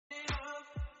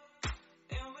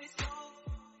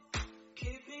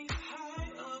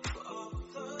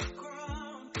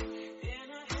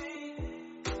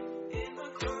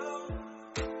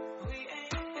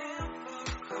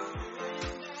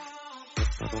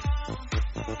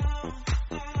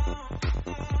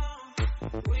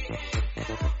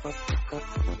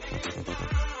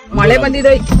ಮಳೆ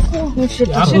ಬಂದಿದೆ.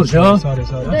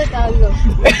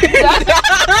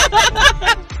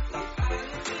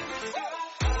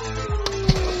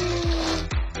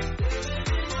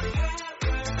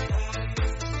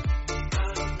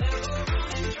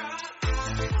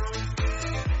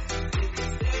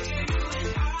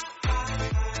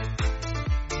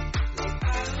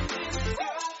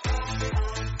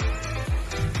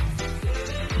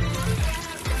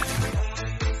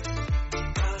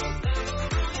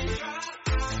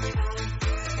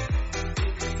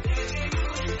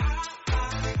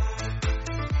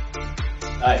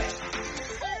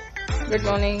 Good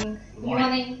morning.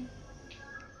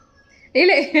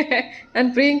 ಹೇಳಿ, ನಾನು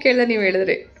ಪ್ರಿಯಾಂಕ್ ಕೇಳ್ದೆ, ನೀವು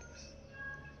ಹೇಳಿದ್ರಿ.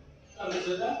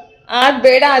 ಅದು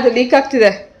ಬೇಡ, ಅದು ಲೀಕ್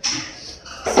ಆಗ್ತಿದೆ.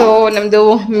 ಸೊ ನಮ್ಮದು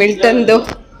ಮಿಲ್ಟನ್ದು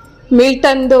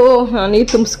ನೀರು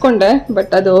ತುಂಬಿಸ್ಕೊಂಡೆ,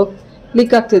 ಬಟ್ ಅದು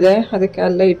ಲೀಕ್ ಆಗ್ತಿದೆ. ಅದಕ್ಕೆ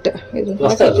ಅಲ್ಲೇ ಇಟ್ಟೆ. ಇದು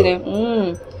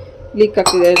ಲೀಕ್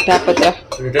ಆಗ್ತಿದೆ ಟ್ಯಾಪ್ ಹತ್ರ.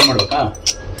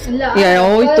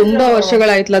 ತುಂಬಾ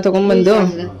ವರ್ಷಗಳಾಯ್ತಲ್ಲ ತಗೊಂಡ್ಬಂದು,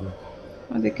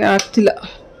 ಅದಕ್ಕೆ ಆಗ್ತಿಲ್ಲ.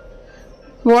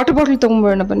 ವಾಟರ್ ಬಾಟಲ್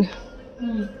ತಗೊಂಡ್ಬೋಣ ಬನ್ನಿ.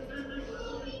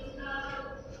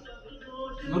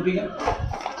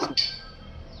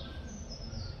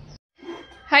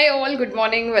 Hi all, good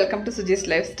morning, welcome to ಸುಜೀಸ್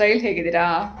life style. ಹೇಗಿದ್ದೀರಾ?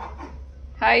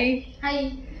 ಹಾಯ್.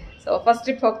 ಸೊ ಫಸ್ಟ್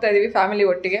ಟ್ರಿಪ್ ಹೋಗ್ತಾ ಇದೀವಿ ಫ್ಯಾಮಿಲಿ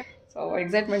ಒಟ್ಟಿಗೆ. ಸೊ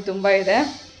ಎಕ್ಸೈಟ್ಮೆಂಟ್ ತುಂಬ ಇದೆ.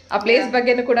 ಆ ಪ್ಲೇಸ್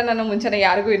ಬಗ್ಗೆನೂ ಕೂಡ ನಾನು ಮುಂಚೆನೇ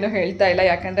ಯಾರಿಗೂ ಇನ್ನೂ ಹೇಳ್ತಾ ಇಲ್ಲ,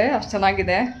 ಯಾಕಂದರೆ ಅಷ್ಟು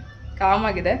ಚೆನ್ನಾಗಿದೆ, ಕಾಮ್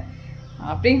ಆಗಿದೆ.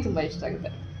 ಪ್ರಿಂಗ್ ತುಂಬ ಇಷ್ಟ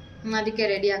ಆಗಿದೆ, ಅದಕ್ಕೆ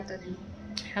ರೆಡಿ ಆಗ್ತಾ ಇದ್ದೀನಿ.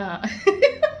 ಹಾಂ,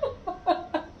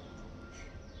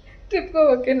 ಟ್ರಿಪ್ಗೆ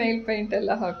ಹೋಗೋಕ್ಕೆ ನೈಲ್ ಪೈಂಟ್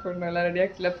ಎಲ್ಲ ಹಾಕ್ಕೊಂಡು ಎಲ್ಲ ರೆಡಿ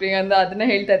ಆಗ್ತಿಲ್ಲ. ಪ್ರಿಯಾ ಅಂದ ಅದನ್ನೇ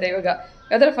ಹೇಳ್ತಾ ಇದ್ದೆ, ಇವಾಗ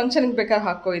ಯಾವ್ದಾರ ಫಂಕ್ಷನ್ಗೆ ಬೇಕಾದ್ರೆ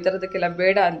ಹಾಕೋ, ಈ ಥರದಕ್ಕೆಲ್ಲ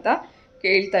ಬೇಡ ಅಂತ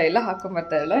ಕೇಳ್ತಾ ಇಲ್ಲ,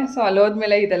 ಹಾಕೊಂಬರ್ತಾ ಇಲ್ಲ. ಸೊ ಅಲ್ಲಿ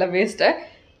ಹೋದ್ಮೇಲೆ ಇದೆಲ್ಲ ವೇಸ್ಟ್.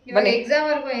 ಬನ್ನಿ, ಎಕ್ಸಾಮ್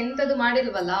ವರ್ಗು ಎಂತದ್ದು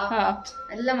ಮಾಡಿಲ್ವಲ್ಲ,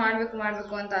 ಎಲ್ಲ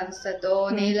ಮಾಡ್ಬೇಕು ಅಂತ ಅನ್ಸ್ತು.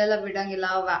 ನೇಲೆಲ್ಲ ಬಿಡಂಗಿಲ್ಲ,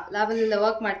 ಲ್ಯಾಬಲ್ಲೆಲ್ಲ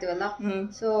ವರ್ಕ್ ಮಾಡ್ತೀವಲ್ಲ,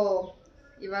 ಸೊ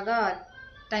ಇವಾಗ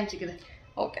ಟೈಮ್ ಸಿಕ್ಕಿದೆ.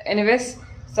 ಓಕೆ, ಎನಿವೇಸ್,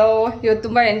 ಸೊ ಇವತ್ತು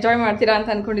ತುಂಬ ಎಂಜಾಯ್ ಮಾಡ್ತೀರಾ ಅಂತ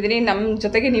ಅನ್ಕೊಂಡಿದ್ದೀನಿ. ನಮ್ಮ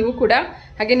ಜೊತೆಗೆ ನೀವು ಕೂಡ,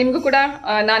 ಹಾಗೆ ನಿಮಗೂ ಕೂಡ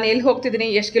ನಾನು ಎಲ್ಲಿ ಹೋಗ್ತಿದ್ದೀನಿ,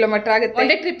 ಎಷ್ಟು ಕಿಲೋಮೀಟರ್ ಆಗುತ್ತೆ,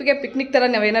 ಒಳ್ಳೆ ಟ್ರಿಪ್ಗೆ ಪಿಕ್ನಿಕ್ ಥರ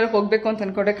ನಾವೇನಾದ್ರು ಹೋಗಬೇಕು ಅಂತ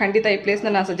ಅಂದ್ಕೊಂಡ್ರೆ ಖಂಡಿತ ಈ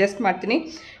ಪ್ಲೇಸ್ನ ನಾನು ಸಜೆಸ್ಟ್ ಮಾಡ್ತೀನಿ.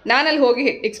 ನಾನು ಅಲ್ಲಿ ಹೋಗಿ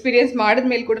ಎಕ್ಸ್ಪೀರಿಯನ್ಸ್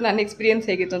ಮಾಡಿದ್ಮೇಲೆ ಕೂಡ ನನ್ನ ಎಕ್ಸ್ಪೀರಿಯನ್ಸ್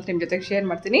ಹೇಗಿತ್ತು ಅಂತ ನಿಮ್ಮ ಜೊತೆಗೆ ಶೇರ್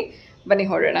ಮಾಡ್ತೀನಿ. ಬನ್ನಿ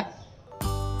ಹೊರಡೋಣ.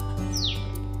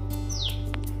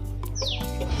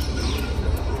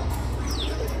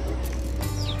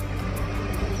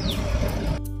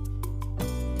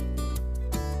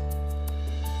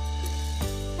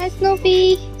 Snoopy,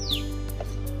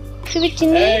 should we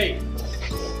chinny? Hey.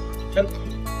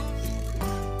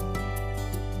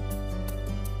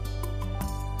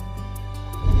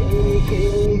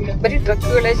 ಬರೀ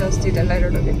ಟ್ರಕ್ಗಳೇ ಜಾಸ್ತಿ ಇದೆಲ್ಲ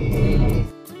ಇರೋದು.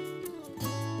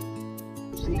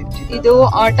 ಇದು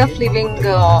ಆರ್ಟ್ ಆಫ್ ಲಿವಿಂಗ್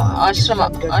ಆಶ್ರಮ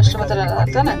ತರ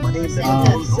ತಾನೆ.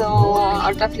 So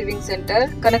art of living centre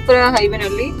Kanakapura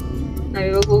ಹೈವೇನಲ್ಲಿ ನಾವ್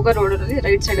ಇವಾಗ ಹೋಗೋ ರೋಡಲ್ಲಿ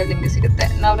ರೈಟ್ ಸೈಡ್ ಅಲ್ಲಿ ನಿಮ್ಗೆ ಸಿಗುತ್ತೆ.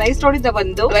 ನಾವು ರೈಸ್ ರೋಡಿಂದ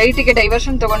ಬಂದು ರೈಟಿಗೆ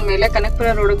ಡೈವರ್ಷನ್ ತಗೊಂಡ್ಮೇಲೆ ಕನಕಪುರ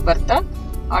ರೋಡಿಗೆ ಬರ್ತಾ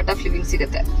ಆರ್ಟ್ ಆಫ್ ಲಿವಿಂಗ್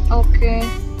ಸಿಗುತ್ತೆ. ಓಕೆ,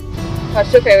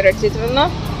 ಹರ್ಷ ಫೇವ್ರೆಟ್ ಚಿತ್ರಾನ್ನ,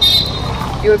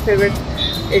 ಇವ್ರ ಫೇವ್ರೆಟ್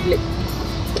ಇಡ್ಲಿ.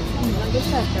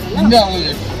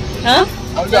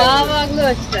 ಯಾವಾಗ್ಲೂ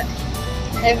ಅಷ್ಟೇ,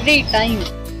 ಎವ್ರಿ ಟೈಮ್.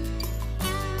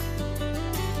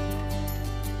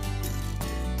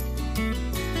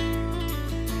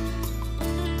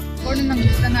 ನಮ್ಗೆ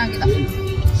ಇಷ್ಟನೇ ಆಗಿಲ್ಲ.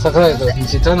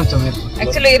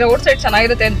 ಆಕ್ಚುಲಿ ಈ ರೋಡ್ ಸೈಡ್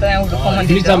ಚೆನ್ನಾಗಿರುತ್ತೆ ಅಂತ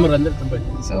ಹುಡ್ಕೊಂಡ್ಬಂದಿದ್ದೆ.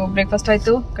 ಸೊ ಬ್ರೇಕ್ಫಾಸ್ಟ್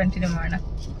ಆಯ್ತು, ಕಂಟಿನ್ಯೂ ಮಾಡೋಣ.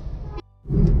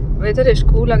 ವೆದರ್ ಎಷ್ಟು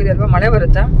ಕೂಲ್ ಆಗಿದೆ ಅಲ್ವಾ, ಮಳೆ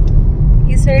ಬರುತ್ತಾ.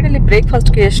 ಈ ಸೈಡ್ ಅಲ್ಲಿ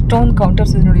ಬ್ರೇಕ್ಫಾಸ್ಟ್ಗೆ ಎಷ್ಟೊಂದು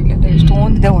ಕೌಂಟರ್ಸ್ ಇದೆ ನೋಡಿ, ಇಲ್ಲಿ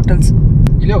ಎಷ್ಟೊಂದಿದೆ ಹೋಟೆಲ್ಸ್.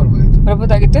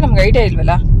 ಬರ್ಬೋದಾಗಿತ್ತು, ನಮ್ಗೆ ಐಡಿಯಾ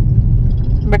ಇಲ್ವಲ್ಲ.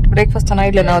 ಬಟ್ ಬ್ರೇಕ್ಫಾಸ್ಟ್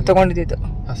ಚೆನ್ನಾಗಿಲ್ಲ, ನಾವು ತಗೊಂಡಿದ್ದು.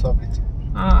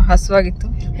 ಹಸುವಾಗಿತ್ತು.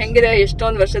 ಹೆಂಗಿದೆ,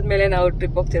 ಎಷ್ಟೊಂದು ವರ್ಷದ ಮೇಲೆ ನಾವು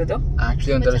ಟ್ರಿಪ್ ಹೋಗ್ತಿರೋದು.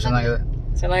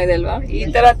 ಚೆನ್ನಾಗಿದೆ ಅಲ್ವಾ. ಈ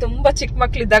ತರ ತುಂಬಾ ಚಿಕ್ಕ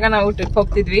ಮಕ್ಳಿದ್ದಾಗ ನಾವು ಟ್ರಿಪ್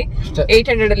ಹೋಗ್ತಿದ್ವಿ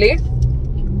 800 ಅಲ್ಲಿ.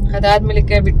 ಅದಾದ್ಮೇಲೆ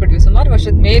ಬಿಟ್ಬಿಟ್ವಿ. ಸುಮಾರು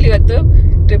ವರ್ಷದ ಮೇಲೆ ಇವತ್ತು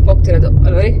ಟ್ರಿಪ್ ಹೋಗ್ತಿರೋದು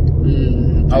ಅಲ್ವಾ.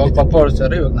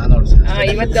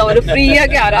 ಇವತ್ತು ಅವರು ಫ್ರೀ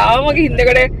ಆಗಿ ಆರಾಮಾಗಿ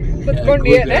ಹಿಂದೆಗಡೆ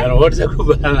ಕುತ್ಕೊಂಡಿದ್ದಾರೆ.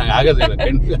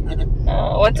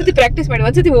 ಒಂದ್ಸತಿ ಪ್ರಾಕ್ಟೀಸ್ ಮಾಡಿ,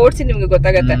 ಒಂದ್ಸತಿ ಓಡಿಸಿ, ನಿಮ್ಗೆ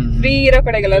ಗೊತ್ತಾಗತ್ತೆ. ಫ್ರೀ ಇರೋ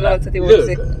ಕಡೆಗೆಲ್ಲ ಒಂದ್ಸತಿ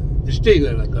ಓಡಿಸಿ.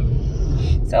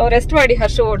 ಸೊ ರೆಸ್ಟ್ ಮಾಡಿ,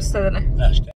 ಹರ್ಷ ಓಡಿಸ್ತದಾನೆ.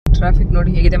 ಟ್ರಾಫಿಕ್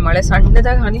ನೋಡಿ ಹೇಗಿದೆ, ಮಳೆ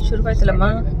ಸಣ್ಣದಾಗ ಹನಿ ಶುರುವಾಯ್ತಲ್ಲಮ್ಮ.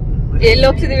 ಎಲ್ಲಿ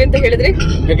ಹೋಗ್ತಿದೀವಿ ಅಂತ ಹೇಳಿದ್ರಿ?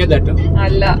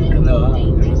 ಅಲ್ಲ,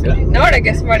 ನೋಡ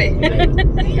ಗೆಸ್ ಮಾಡಿ.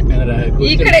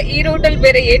 ಈ ಕಡೆ ಈ ರೂಟ್ ಅಲ್ಲಿ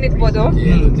ಬೇರೆ ಏನಿರ್ಬೋದು,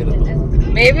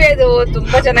 ಮೇ ಬಿ ಅದು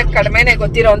ತುಂಬಾ ಜನಕ್ಕೆ ಕಡಿಮೆನೆ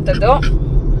ಗೊತ್ತಿರೋಂಥದ್ದು.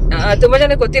 ತುಂಬಾ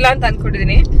ಜನಕ್ಕೆ ಗೊತ್ತಿಲ್ಲ ಅಂತ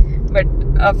ಅನ್ಕೊಂಡಿದೀನಿ. ಬಟ್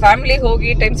ಫ್ಯಾಮಿಲಿ ಹೋಗಿ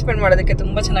ಟೈಮ್ ಸ್ಪೆಂಡ್ ಮಾಡೋದಕ್ಕೆ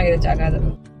ತುಂಬಾ ಚೆನ್ನಾಗಿದೆ ಜಾಗ ಅದು.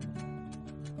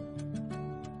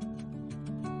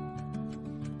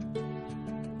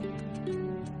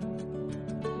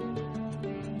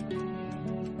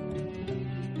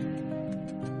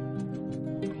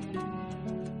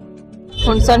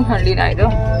 ಹುಣಸನ್ ಹಳ್ಳಿನ ಇದು.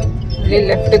 ಇಲ್ಲಿ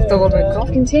ಲೆಫ್ಟ್ ತಗೋಬೇಕು.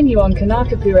 Continue on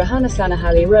Kanakapura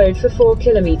Hanasanahali Road for 4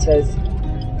 kilometers.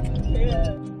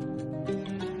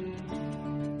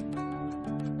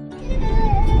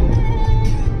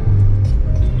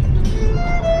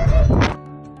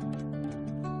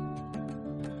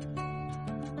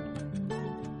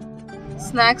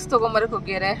 Snacks ತಗೊಂಬರಕ್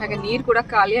ಹೋಗ್ಯಾರೆ, ಹಾಗೆ ನೀರ್ ಕೂಡ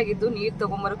ಖಾಲಿ ಆಗಿದ್ದು ನೀರ್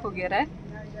ತಗೊಂಬರಕ್ ಹೋಗ್ಯಾರೆ.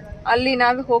 ಅಲ್ಲಿ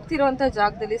ನಾವು ಹೋಗ್ತಿರೋಂತ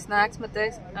ಜಾಗದಲ್ಲಿ ಸ್ನಾಕ್ಸ್ ಮತ್ತೆ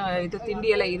ಇದು ತಿಂಡಿ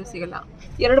ಎಲ್ಲ ಏನು ಸಿಗಲ್ಲ.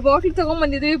 2 ಬಾಟ್ಲ್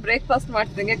ತಗೊಂಡ್ಬಂದಿದ್ವಿ, ಬ್ರೇಕ್ಫಾಸ್ಟ್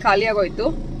ಮಾಡ್ತಿದಂಗೆ ಖಾಲಿ ಆಗೋಯ್ತು.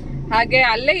 ಹಾಗೆ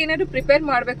ಅಲ್ಲೇ ಏನಾದ್ರು ಪ್ರಿಪೇರ್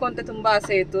ಮಾಡ್ಬೇಕು ಅಂತ ತುಂಬಾ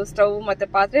ಆಸೆ ಇತ್ತು. ಸ್ಟವ್ ಮತ್ತೆ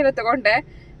ಪಾತ್ರೆ ಎಲ್ಲ ತಗೊಂಡೆ,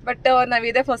 ಬಟ್ ನಾವ್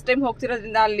ಇದೇ ಫಸ್ಟ್ ಟೈಮ್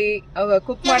ಹೋಗ್ತಿರೋದ್ರಿಂದ ಅಲ್ಲಿ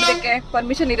ಕುಕ್ ಮಾಡೋದಕ್ಕೆ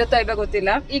ಪರ್ಮಿಷನ್ ಇರುತ್ತಾ ಇವಾಗ ಗೊತ್ತಿಲ್ಲ.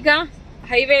 ಈಗ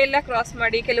ಹೈವೇ ಎಲ್ಲ ಕ್ರಾಸ್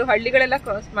ಮಾಡಿ, ಕೆಲವು ಹಳ್ಳಿಗಳೆಲ್ಲ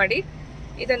ಕ್ರಾಸ್ ಮಾಡಿ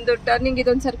ಇದೊಂದು ಟರ್ನಿಂಗ್,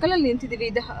 ಇದೊಂದು ಸರ್ಕಲ್ ಅಲ್ಲಿ ನಿಂತಿದೀವಿ.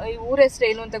 ಇದು ಈ ಊರ ಹೆಸರು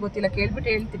ಏನು ಅಂತ ಗೊತ್ತಿಲ್ಲ, ಕೇಳ್ಬಿಟ್ಟು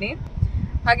ಹೇಳ್ತೀನಿ.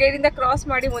 ಹಾಗೆ ಇದರಿಂದ ಕ್ರಾಸ್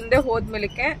ಮಾಡಿ ಮುಂದೆ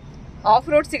ಹೋದ್ಮೇಲಕ್ಕೆ ಆಫ್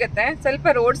ರೋಡ್ ಸಿಗತ್ತೆ. ಸ್ವಲ್ಪ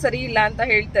ರೋಡ್ ಸರಿ ಇಲ್ಲ ಅಂತ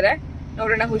ಹೇಳ್ತಾರೆ,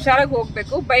 ನೋಡೋಣ. ಹುಷಾರಾಗಿ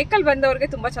ಹೋಗ್ಬೇಕು. ಬೈಕಲ್ಲಿ ಬಂದವ್ರಿಗೆ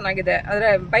ತುಂಬಾ ಚೆನ್ನಾಗಿದೆ, ಆದ್ರೆ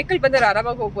ಬೈಕಲ್ಲಿ ಬಂದವ್ರು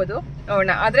ಆರಾಮಾಗಿ ಹೋಗ್ಬೋದು,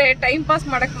 ನೋಡೋಣ. ಆದ್ರೆ ಟೈಮ್ ಪಾಸ್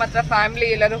ಮಾಡಕ್ ಮಾತ್ರ ಫ್ಯಾಮಿಲಿ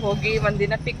ಎಲ್ಲರೂ ಹೋಗಿ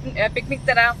ಒಂದಿನ ಪಿಕ್ನಿಕ್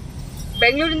ತರ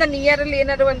ಬೆಂಗಳೂರಿಂದ ನಿಯರ್ ಅಲ್ಲಿ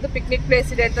ಏನಾದ್ರು ಒಂದು ಪಿಕ್ನಿಕ್ ಪ್ಲೇಸ್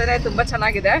ಇದೆ ಅಂತಂದ್ರೆ ತುಂಬಾ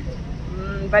ಚೆನ್ನಾಗಿದೆ.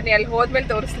 ಬನ್ನಿ, ಅಲ್ಲಿ ಹೋದ್ಮೇಲೆ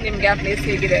ತೋರಿಸ್ತೀನಿ ನಿಮ್ಗೆ ಆ ಪ್ಲೇಸ್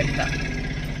ಹೇಗಿದೆ ಅಂತ.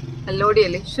 ಅಲ್ಲಿ ನೋಡಿ,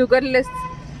 ಅಲ್ಲಿ ಶುಗರ್ಲೆಸ್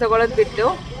ತಗೊಳೋದ್ ಬಿಟ್ಟು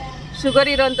ಶುಗರ್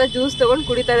ಇರೋಂಥ ಜ್ಯೂಸ್ ತಗೊಂಡು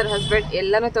ಕುಡಿತಾ ಇದಾರೆ ಹಸ್ಬೆಂಡ್.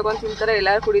 ಎಲ್ಲಾನು ತಗೊಂಡ್ ತಿಂತಾರೆ,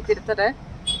 ಎಲ್ಲಾರು ಕುಡಿತಿರ್ತಾರೆ,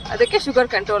 ಅದಕ್ಕೆ ಶುಗರ್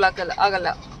ಕಂಟ್ರೋಲ್ ಆಗಲ್ಲ.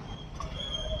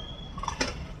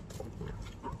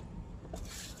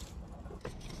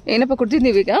 ಏನಪ್ಪ ಕುಡ್ತಿದ್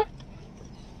ನೀವೀಗ?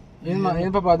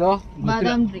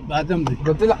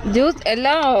 ಜ್ಯೂಸ್ ಎಲ್ಲ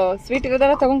ಸ್ವೀಟ್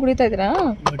ಇರೋದೆಲ್ಲ ತಗೊಂಡ್ ಕುಡಿತಾ ಇದ್ದೀರಾ?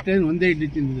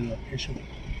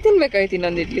 ತಿನ್ಬೇಕಾಯ್ತು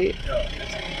ಇನ್ನೊಂದು ಇಡ್ಲಿ.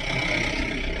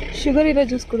 ಶುಗರ್ ಇರೋ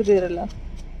ಜ್ಯೂಸ್ ಕುಡಿದಿರಲ್ಲ.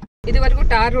 ಇದುವರೆಗೂ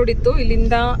ಟಾರ್ ರೋಡ್ ಇತ್ತು,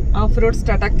 ಇಲ್ಲಿಂದ ಆಫ್ ರೋಡ್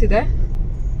ಸ್ಟಾರ್ಟ್ ಆಗ್ತಿದೆ.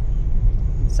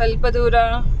 ಸ್ವಲ್ಪ ದೂರ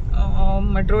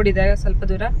ಮಡ್ ರೋಡ್ ಇದೆ, ಸ್ವಲ್ಪ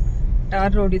ದೂರ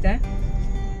ಟಾರ್ ರೋಡ್ ಇದೆ.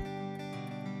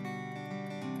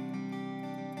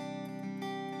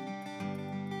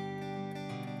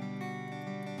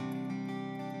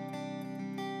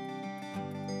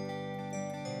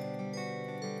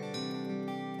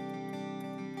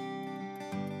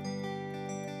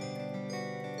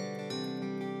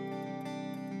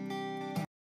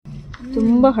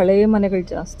 ತುಂಬಾ ಹಳೆಯ ಮನೆಗಳು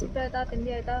ಜಾಸ್ತಿ.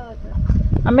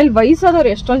 ಆಮೇಲೆ ವಯಸ್ಸಾದವ್ರು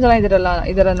ಎಷ್ಟೊಂದ್ ಜನ ಇದಾರಲ್ಲ,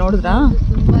 ಇದರ ನೋಡಿದ್ರ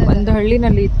ಒಂದು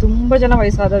ಹಳ್ಳಿನಲ್ಲಿ ತುಂಬಾ ಜನ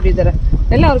ವಯಸ್ಸಾದವ್ರು ಇದಾರೆ.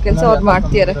 ಎಲ್ಲ ಅವ್ರ ಕೆಲಸ ಅವ್ರು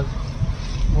ಮಾಡ್ತಿದಾರೆ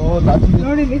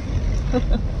ನೋಡಿ.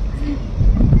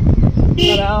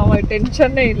 ಆರಾಮಾಗಿ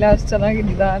ಟೆನ್ಷನ್ನೇ ಇಲ್ಲ, ಅಷ್ಟು ಚೆನ್ನಾಗಿ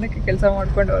ನಿಧಾನಕ್ಕೆ ಕೆಲಸ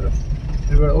ಮಾಡ್ಕೊಂಡವ್ರು.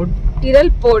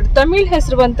 ಇರಲ್ ಪೋರ್ಟ್ ತಮಿಳ್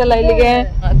ಹೆಸರು ಬಂತಲ್ಲ ಇಲ್ಲಿಗೆ.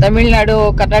 ತಮಿಳ್ನಾಡು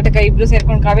ಕರ್ನಾಟಕ ಇಬ್ರು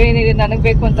ಸೇರ್ಕೊಂಡು ಕಾವೇರಿ ನೀರು ನನಗ್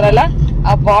ಬೇಕು ಅಂತಾರಲ್ಲ,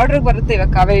 ಆ ಬಾರ್ಡರ್ ಬರುತ್ತೆ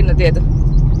ಇವಾಗ ಕಾವೇರಿ ನದಿ. ಅದು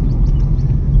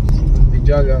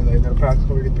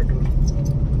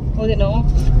ಹೌದೇನೋ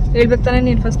ಹೇಳ್ಬೇಕು ತಾನೆ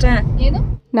ನೀನು ಫಸ್ಟ್.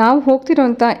 ನಾವು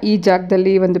ಹೋಗ್ತಿರೋಂಥ ಈ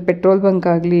ಜಾಗದಲ್ಲಿ ಒಂದು ಪೆಟ್ರೋಲ್ ಬಂಕ್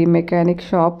ಆಗಲಿ, ಮೆಕ್ಯಾನಿಕ್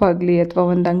ಶಾಪ್ ಆಗಲಿ, ಅಥವಾ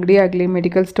ಒಂದು ಅಂಗಡಿ ಆಗಲಿ,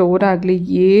 ಮೆಡಿಕಲ್ ಸ್ಟೋರ್ ಆಗಲಿ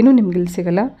ಏನೂ ನಿಮ್ಗೆ ಇಲ್ಲಿ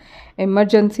ಸಿಗಲ್ಲ.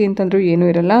 ಎಮರ್ಜೆನ್ಸಿ ಅಂತಂದ್ರೂ ಏನೂ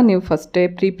ಇರಲ್ಲ. ನೀವು ಫಸ್ಟೇ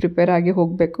ಪ್ರಿಪೇರ್ ಆಗಿ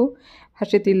ಹೋಗಬೇಕು.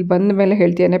 ಹರ್ಷಿತ್ ಇಲ್ಲಿ ಬಂದ ಮೇಲೆ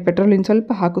ಹೇಳ್ತೀಯಾನೆ ಪೆಟ್ರೋಲ್ ಇನ್ನು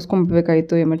ಸ್ವಲ್ಪ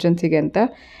ಹಾಕಿಸ್ಕೊಂಡ್ಬಿಡ್ಬೇಕಾಯಿತು ಎಮರ್ಜೆನ್ಸಿಗೆ ಅಂತ.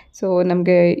 ಸೊ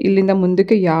ನಮಗೆ ಇಲ್ಲಿಂದ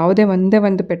ಮುಂದಕ್ಕೆ ಯಾವುದೇ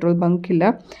ಒಂದು ಪೆಟ್ರೋಲ್ ಬಂಕ್ ಇಲ್ಲ.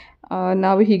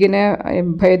 ನಾವು ಹೀಗೇ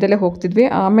ಭಯದಲ್ಲೇ ಹೋಗ್ತಿದ್ವಿ.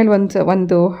 ಆಮೇಲೆ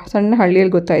ಒಂದು ಸಣ್ಣ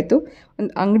ಹಳ್ಳಿಯಲ್ಲಿ ಗೊತ್ತಾಯಿತು,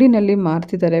 ಒಂದು ಅಂಗಡಿನಲ್ಲಿ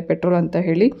ಮಾರ್ತಿದ್ದಾರೆ ಪೆಟ್ರೋಲ್ ಅಂತ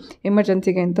ಹೇಳಿ.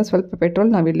 ಎಮರ್ಜೆನ್ಸಿಗೆ ಅಂತ ಸ್ವಲ್ಪ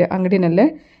ಪೆಟ್ರೋಲ್ ನಾವಿಲ್ಲೇ ಅಂಗಡಿನಲ್ಲೇ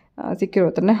ಸಿಕ್ಕಿರೋ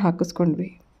ಹತ್ರನೇ ಹಾಕಿಸ್ಕೊಂಡ್ವಿ.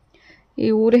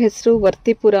 ಈ ಊರ ಹೆಸರು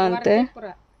ವರ್ತಿಪುರ ಅಂತೆ.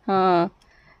 ಹಾಂ,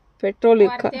 ಪೆಟ್ರೋಲ್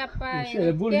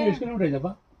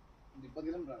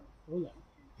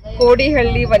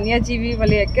ಕೋಡಿಹಳ್ಳಿ ವನ್ಯಜೀವಿ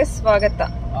ವಲಯಕ್ಕೆ ಸ್ವಾಗತ.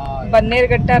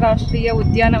 ಬನ್ನೇರುಘಟ್ಟ ರಾಷ್ಟ್ರೀಯ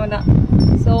ಉದ್ಯಾನವನ.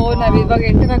 ಸೊ ನಾವಿವಾಗ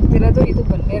ಎಂಟರ್ ಆಗ್ತಿರೋದು ಇದು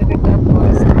ಬನ್ನೇರುಘಟ್ಟ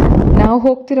ಫಾರೆಸ್ಟ್. ನಾವು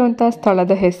ಹೋಗ್ತಿರೋಂಥ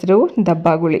ಸ್ಥಳದ ಹೆಸರು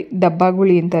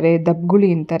ದಬ್ಬಾಗುಳಿ ಅಂತಾರೆ, ದಬ್ಬಗುಳಿ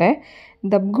ಅಂತಾರೆ.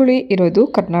 ದಬ್ಬಗುಳಿ ಇರೋದು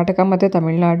ಕರ್ನಾಟಕ ಮತ್ತು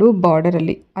ತಮಿಳುನಾಡು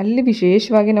ಬಾರ್ಡರಲ್ಲಿ. ಅಲ್ಲಿ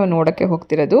ವಿಶೇಷವಾಗಿ ನಾವು ನೋಡೋಕ್ಕೆ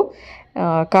ಹೋಗ್ತಿರೋದು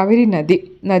ಕಾವೇರಿ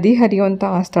ನದಿ ಹರಿಯುವಂಥ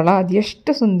ಆ ಸ್ಥಳ. ಅದು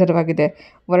ಎಷ್ಟು ಸುಂದರವಾಗಿದೆ,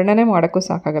 ವರ್ಣನೆ ಮಾಡೋಕ್ಕೂ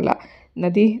ಸಾಕಾಗಲ್ಲ.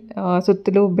 ನದಿ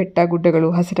ಸುತ್ತಲೂ ಬೆಟ್ಟ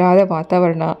ಗುಡ್ಡಗಳು, ಹಸಿರಾದ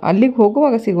ವಾತಾವರಣ. ಅಲ್ಲಿಗೆ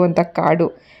ಹೋಗುವಾಗ ಸಿಗುವಂಥ ಕಾಡು,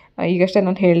 ಈಗಷ್ಟೇ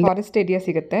ನಾನು ಹೇಳಿದೆ ಫಾರೆಸ್ಟ್ ಏರಿಯಾ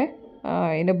ಸಿಗುತ್ತೆ.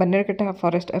 ಇನ್ನು ಬನ್ನೇರುಘಟ್ಟ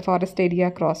ಫಾರೆಸ್ಟ್ ಏರಿಯಾ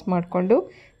ಕ್ರಾಸ್ ಮಾಡಿಕೊಂಡು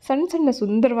ಸಣ್ಣ ಸಣ್ಣ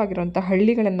ಸುಂದರವಾಗಿರುವಂಥ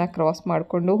ಹಳ್ಳಿಗಳನ್ನು ಕ್ರಾಸ್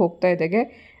ಮಾಡಿಕೊಂಡು ಹೋಗ್ತಾ ಇದ್ದಾಗೆ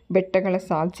ಬೆಟ್ಟಗಳ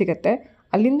ಸಾಲು ಸಿಗುತ್ತೆ.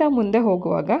 ಅಲ್ಲಿಂದ ಮುಂದೆ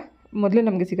ಹೋಗುವಾಗ ಮೊದಲು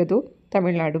ನಮಗೆ ಸಿಗೋದು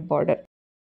ತಮಿಳುನಾಡು ಬಾರ್ಡರ್.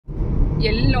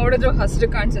 ಎಲ್ಲಿ ನೋಡಿದ್ರು ಹಸಿರು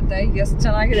ಕಾಣಿಸುತ್ತೆ, ಎಷ್ಟು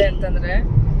ಚೆನ್ನಾಗಿದೆ ಅಂತಂದರೆ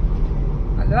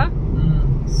ಅಲ್ವಾ.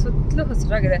 ಸುತ್ತಲೂ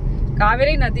ಹಸಿರಾಗಿದೆ.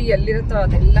 ಕಾವೇರಿ ನದಿ ಎಲ್ಲಿರುತ್ತೋ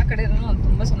ಅದೆಲ್ಲ ಕಡೆನೂ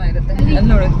ತುಂಬ ಚೆನ್ನಾಗಿರುತ್ತೆ. ಅಲ್ಲಿ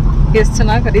ನೋಡಿ ಎಷ್ಟು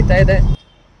ಚೆನ್ನಾಗಿ ಹರಿತಾ ಇದೆ.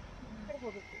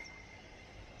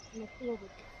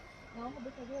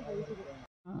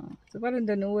 ಸುಮಾರು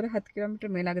ಒಂದು 110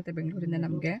 ಕಿಲೋಮೀಟರ್ ಮೇಲಾಗುತ್ತೆ ಬೆಂಗಳೂರಿಂದ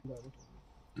ನಮಗೆ.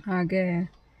 ಹಾಗೆ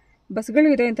ಬಸ್ಗಳು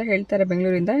ಇದೆ ಅಂತ ಹೇಳ್ತಾರೆ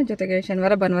ಬೆಂಗಳೂರಿಂದ. ಜೊತೆಗೆ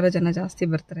ಶನಿವಾರ ಭಾನುವಾರ ಜನ ಜಾಸ್ತಿ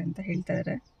ಬರ್ತಾರೆ ಅಂತ ಹೇಳ್ತಾ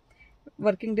ಇದ್ದಾರೆ.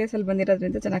 ವರ್ಕಿಂಗ್ ಡೇಸಲ್ಲಿ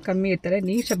ಬಂದಿರೋದ್ರಿಂದ ಜನ ಕಮ್ಮಿ ಇರ್ತಾರೆ.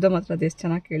 ನೀರು ಶಬ್ದ ಮಾತ್ರ ಅದು ಎಷ್ಟು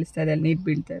ಚೆನ್ನಾಗಿ ಕೇಳಿಸ್ತಾ ಇದೆ, ಅಲ್ಲಿ ನೀರು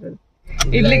ಬೀಳ್ತಾ ಇರೋದು.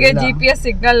 ಇಲ್ಲಿಗೆ GPS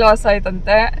ಸಿಗ್ನಲ್ ಲಾಸ್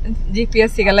ಆಯ್ತಂತೆ.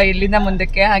 GPS ಸಿಗಲ್ಲ ಇಲ್ಲಿಂದ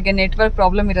ಮುಂದಕ್ಕೆ, ಹಾಗೆ ನೆಟ್ವರ್ಕ್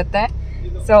ಪ್ರಾಬ್ಲಮ್ ಇರುತ್ತೆ.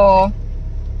 ಸೊ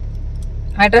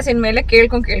ಅಡ್ರೆಸ್ ಇನ್ ಮೇಲೆ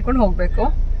ಕೇಳ್ಕೊಂಡು ಹೋಗ್ಬೇಕು.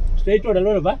 ಸ್ಟ್ರೈಟ್ ರೋಡ್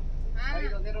ಅಲ್ವಾ?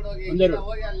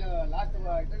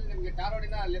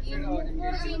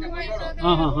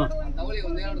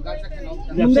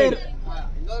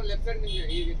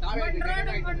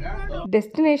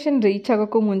 ಡೆಸ್ಟಿನೇಷನ್ ರೀಚ್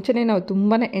ಆಗೋಕ್ಕೂ ಮುಂಚೆನೇ ನಾವು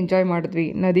ತುಂಬಾ ಎಂಜಾಯ್ ಮಾಡಿದ್ವಿ.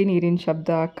 ನದಿ ನೀರಿನ ಶಬ್ದ,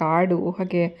 ಕಾಡು,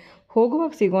 ಹಾಗೆ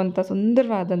ಹೋಗುವಾಗ ಸಿಗುವಂಥ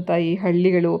ಸುಂದರವಾದಂಥ ಈ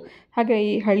ಹಳ್ಳಿಗಳು, ಹಾಗೆ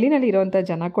ಈ ಹಳ್ಳಿನಲ್ಲಿ ಇರೋವಂಥ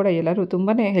ಜನ ಕೂಡ ಎಲ್ಲರೂ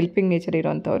ತುಂಬಾ ಹೆಲ್ಪಿಂಗ್ ನೇಚರ್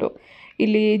ಇರೋವಂಥವ್ರು.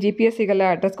 ಇಲ್ಲಿ GPS ಸಿಗಲ್ಲ,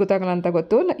 ಅಡ್ರೆಸ್ ಗೊತ್ತಾಗಲ್ಲ ಅಂತ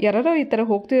ಗೊತ್ತು. ಯಾರೋ ಈ ಥರ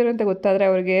ಹೋಗ್ತಿದ್ರು ಅಂತ ಗೊತ್ತಾದರೆ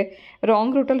ಅವ್ರಿಗೆ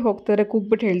ರಾಂಗ್ ರೂಟಲ್ಲಿ ಹೋಗ್ತಾರೆ,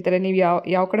 ಕೂಗ್ಬಿಟ್ಟು ಹೇಳ್ತಾರೆ, ನೀವು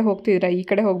ಯಾವ ಕಡೆ ಹೋಗ್ತಿದ್ದೀರಾ, ಈ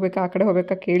ಕಡೆ ಹೋಗಬೇಕಾ ಆ ಕಡೆ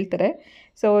ಹೋಗಬೇಕಾ ಕೇಳ್ತಾರೆ.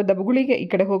 ಸೊ ದಬ್ಬಗುಳಿಗೆ ಈ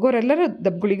ಕಡೆ ಹೋಗೋರೆಲ್ಲರೂ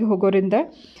ದಬ್ಬಗುಳಿಗೆ ಹೋಗೋರಿಂದ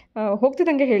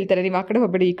ಹೋಗ್ತಿದ್ದಂಗೆ ಹೇಳ್ತಾರೆ, ನೀವು ಆ ಕಡೆ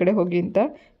ಹೋಗಬೇಡಿ ಈ ಕಡೆ ಹೋಗಿ ಅಂತ.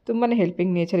 ತುಂಬಾ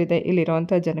ಹೆಲ್ಪಿಂಗ್ ನೇಚರ್ ಇದೆ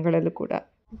ಇಲ್ಲಿರೋವಂಥ ಜನಗಳಲ್ಲೂ ಕೂಡ.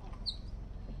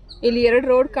 ಇಲ್ಲಿ 2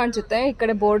 ರೋಡ್ ಕಾಣಿಸುತ್ತೆ. ಈ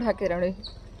ಕಡೆ ಬೋರ್ಡ್ ಹಾಕಿದ್ರೆ ನೋಡಿ,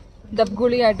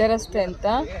 ದಬ್ಬಗುಳಿ ಅಡ್ಡ ರಸ್ತೆ ಅಂತ.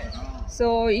 ಸೊ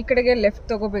ಈ ಕಡೆಗೆ ಲೆಫ್ಟ್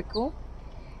ತಗೋಬೇಕು.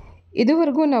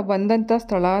 ಇದುವರೆಗೂ ನಾವು ಬಂದಂಥ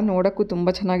ಸ್ಥಳ ನೋಡೋಕ್ಕೂ ತುಂಬ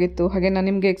ಚೆನ್ನಾಗಿತ್ತು. ಹಾಗೆ ನಾನು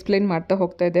ನಿಮಗೆ ಎಕ್ಸ್ಪ್ಲೇನ್ ಮಾಡ್ತಾ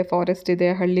ಹೋಗ್ತಾ ಇದ್ದೆ, ಫಾರೆಸ್ಟ್ ಇದೆ,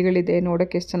 ಹಳ್ಳಿಗಳಿದೆ,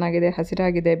 ನೋಡೋಕ್ಕೆ ಎಷ್ಟು ಚೆನ್ನಾಗಿದೆ,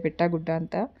 ಹಸಿರಾಗಿದೆ, ಬೆಟ್ಟ ಗುಡ್ಡ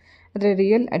ಅಂತ. ಆದರೆ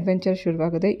ರಿಯಲ್ ಅಡ್ವೆಂಚರ್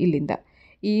ಶುರುವಾಗೋದೆ ಇಲ್ಲಿಂದ.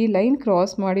 ಈ ಲೈನ್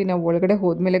ಕ್ರಾಸ್ ಮಾಡಿ ನಾವು ಒಳಗಡೆ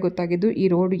ಹೋದ್ಮೇಲೆ ಗೊತ್ತಾಗಿದ್ದು ಈ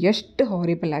ರೋಡ್ ಎಷ್ಟು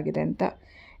ಹಾರಿಬಲ್ ಆಗಿದೆ ಅಂತ.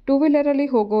 2 ವೀಲರಲ್ಲಿ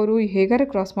ಹೋಗೋರು ಹೇಗಾರು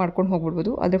ಕ್ರಾಸ್ ಮಾಡ್ಕೊಂಡು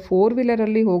ಹೋಗ್ಬಿಡ್ಬೋದು, ಆದರೆ 4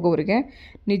 ವೀಲರಲ್ಲಿ ಹೋಗೋರಿಗೆ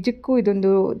ನಿಜಕ್ಕೂ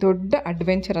ಇದೊಂದು ದೊಡ್ಡ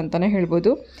ಅಡ್ವೆಂಚರ್ ಅಂತಲೇ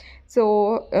ಹೇಳ್ಬೋದು. ಸೊ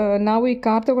ನಾವು ಈ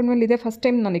ಕಾರ್ ತೊಗೊಂಡ್ಮೇಲೆ ಇದೇ ಫಸ್ಟ್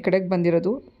ಟೈಮ್ ನಾನು ಈ ಕಡೆಗೆ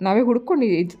ಬಂದಿರೋದು. ನಾವೇ ಹುಡ್ಕೊಂಡು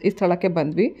ಈ ಸ್ಥಳಕ್ಕೆ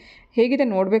ಬಂದ್ವಿ. ಹೇಗಿದೆ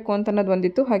ನೋಡಬೇಕು ಅಂತ ಅನ್ನೋದು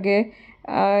ಒಂದಿತ್ತು. ಹಾಗೆ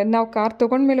ನಾವು ಕಾರ್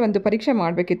ತೊಗೊಂಡ್ಮೇಲೆ ಒಂದು ಪರೀಕ್ಷೆ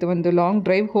ಮಾಡಬೇಕಿತ್ತು, ಒಂದು ಲಾಂಗ್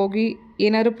ಡ್ರೈವ್ ಹೋಗಿ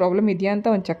ಏನಾದರೂ ಪ್ರಾಬ್ಲಮ್ ಇದೆಯಾ ಅಂತ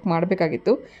ಒಂದು ಚೆಕ್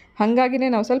ಮಾಡಬೇಕಾಗಿತ್ತು. ಹಾಗಾಗಿನೇ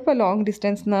ನಾವು ಸ್ವಲ್ಪ ಲಾಂಗ್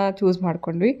ಡಿಸ್ಟೆನ್ಸ್ನ ಚೂಸ್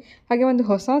ಮಾಡ್ಕೊಂಡ್ವಿ. ಹಾಗೆ ಒಂದು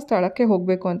ಹೊಸ ಸ್ಥಳಕ್ಕೆ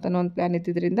ಹೋಗಬೇಕು ಅಂತಲೂ ಒಂದು ಪ್ಲ್ಯಾನ್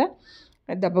ಇದ್ದಿದ್ದರಿಂದ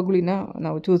ದಬ್ಬಗುಳಿನ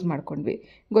ನಾವು ಚೂಸ್ ಮಾಡ್ಕೊಂಡ್ವಿ.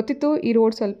 ಗೊತ್ತಿತ್ತು ಈ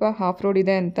ರೋಡ್ ಸ್ವಲ್ಪ ಹಾಫ್ ರೋಡ್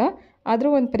ಇದೆ ಅಂತ, ಆದರೂ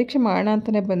ಒಂದು ಪರೀಕ್ಷೆ ಮಾಡೋಣ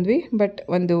ಅಂತಲೇ ಬಂದ್ವಿ. ಬಟ್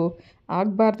ಒಂದು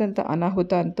ಆಗಬಾರ್ದಂಥ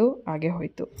ಅನಾಹುತ ಅಂತೂ ಆಗೇ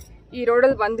ಹೋಯಿತು. ಈ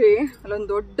ರೋಡಲ್ಲಿ ಬಂದ್ವಿ, ಅಲ್ಲೊಂದು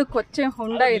ದೊಡ್ಡ ಕೊಚ್ಚೆ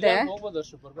ಹೊಂಡ ಇದೆ,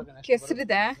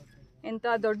 ಕೆಸರಿದೆ. ಎಂಥ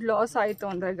ದೊಡ್ಡ ಲಾಸ್ ಆಯಿತು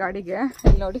ಅಂದರೆ ಗಾಡಿಗೆ.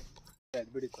 ಇಲ್ಲಿ ನೋಡಿ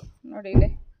ಇಲ್ಲಿ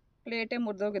ಪ್ಲೇಟೇ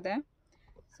ಮುರಿದೋಗಿದೆ.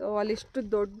 ಸೊ ಅಲ್ಲಿಷ್ಟು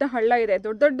ದೊಡ್ಡ ಹಳ್ಳ ಇದೆ,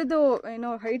 ದೊಡ್ಡದು ಏನೋ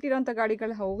ಹೈಟ್ ಇರೋಂಥ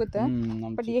ಗಾಡಿಗಳು ಹೋಗುತ್ತೆ.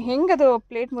 ಬಟ್ ಹೆಂಗದು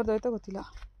ಪ್ಲೇಟ್ ಮುರಿದೋಯ್ತೋ ಗೊತ್ತಿಲ್ಲ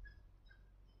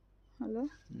ಅಲ್ಲ.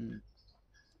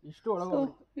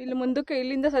 ಇಲ್ಲಿ ಮುಂದಕ್ಕೆ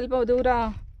ಇಲ್ಲಿಂದ ಸ್ವಲ್ಪ ದೂರ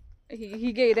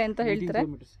ಹೀಗೆ ಇದೆ ಅಂತ ಹೇಳ್ತಾರೆ.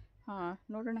 ಹಾಂ,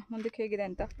 ನೋಡೋಣ ಮುಂದಕ್ಕೆ ಹೇಗಿದೆ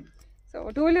ಅಂತ. ಸೊ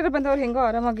 2 ವೀಲರ್ ಬಂದವ್ರು ಹೆಂಗೋ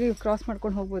ಆರಾಮಾಗಿ ಕ್ರಾಸ್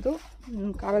ಮಾಡ್ಕೊಂಡು ಹೋಗ್ಬೋದು.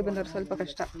 ಕಾರಲ್ಲಿ ಬಂದವ್ರು ಸ್ವಲ್ಪ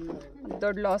ಕಷ್ಟ.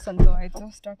 ದೊಡ್ಡ ಲಾಸ್ ಅಂತೂ ಆಯಿತು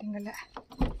ಸ್ಟಾರ್ಟಿಂಗಲ್ಲೇ.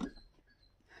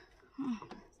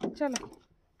 ಚಲೋ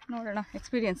ನೋಡೋಣ,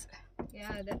 ಎಕ್ಸ್ಪೀರಿಯನ್ಸ್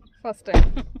ಫಸ್ಟ್ ಟೈಮ್.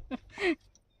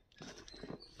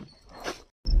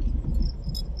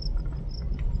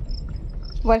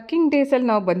 ವರ್ಕಿಂಗ್ ಡೇಸಲ್ಲಿ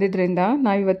ನಾವು ಬಂದಿದ್ದರಿಂದ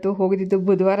ನಾವಿವತ್ತು ಹೋಗಿದ್ದು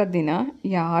ಬುಧವಾರದ ದಿನ.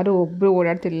 ಯಾರೂ ಒಬ್ಬರು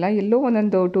ಓಡಾಡ್ತಿಲ್ಲ, ಎಲ್ಲೋ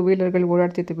ಒಂದೊಂದು 2 ವೀಲರ್ಗಳು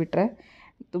ಓಡಾಡ್ತಿತ್ತು, ಬಿಟ್ಟರೆ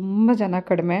ತುಂಬ ಜನ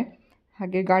ಕಡಿಮೆ.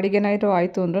 ಹಾಗೆ ಗಾಡಿಗೇನಾದರೂ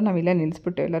ಆಯಿತು ಅಂದರೂ ನಾವಿಲ್ಲೇ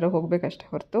ನಿಲ್ಲಿಸ್ಬಿಟ್ಟು ಎಲ್ಲರೂ ಹೋಗಬೇಕಷ್ಟೇ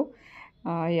ಹೊರತು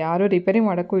ಯಾರೂ ರಿಪೇರಿ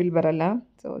ಮಾಡೋಕ್ಕೂ ಇಲ್ಲಿ ಬರಲ್ಲ.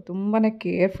 ಸೊ ತುಂಬಾ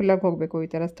ಕೇರ್ಫುಲ್ಲಾಗಿ ಹೋಗಬೇಕು ಈ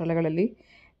ಥರ ಸ್ಥಳಗಳಲ್ಲಿ.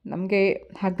 ನಮಗೆ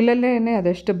ಹಗಲಲ್ಲೇ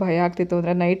ಅದೆಷ್ಟು ಭಯ ಆಗ್ತಿತ್ತು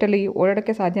ಅಂದರೆ ನೈಟಲ್ಲಿ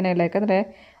ಓಡಾಡೋಕ್ಕೆ ಸಾಧ್ಯನೇ ಇಲ್ಲ. ಯಾಕಂದರೆ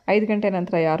 5 ಗಂಟೆ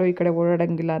ನಂತರ ಯಾರೂ ಈ ಕಡೆ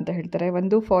ಓಡಾಡೋಂಗಿಲ್ಲ ಅಂತ ಹೇಳ್ತಾರೆ.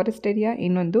 ಒಂದು ಫಾರೆಸ್ಟ್ ಏರಿಯಾ,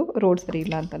 ಇನ್ನೊಂದು ರೋಡ್ ಸರಿ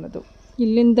ಇಲ್ಲ ಅಂತ ಅನ್ನೋದು.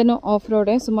 ಇಲ್ಲಿಂದನೂ ಆಫ್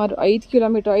ರೋಡೇ ಸುಮಾರು 5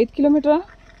 ಕಿಲೋಮೀಟ್ರಾ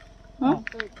ಹಾಂ,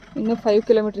 ಇನ್ನೂ 5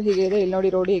 ಕಿಲೋಮೀಟ್ರ್ ಹೀಗೆ ಇದೆ. ಇಲ್ಲಿ ನೋಡಿ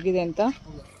ರೋಡ್ ಹೇಗಿದೆ ಅಂತ.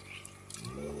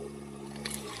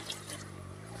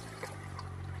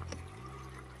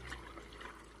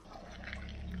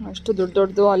 ಅಷ್ಟು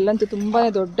ದೊಡ್ಡದು, ಅಲ್ಲಂತೂ ತುಂಬಾ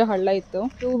ದೊಡ್ಡ ಹಳ್ಳ ಇತ್ತು.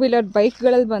 2 ವೀಲರ್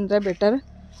ಬೈಕ್ಗಳಲ್ಲಿ ಬಂದರೆ ಬೆಟರ್.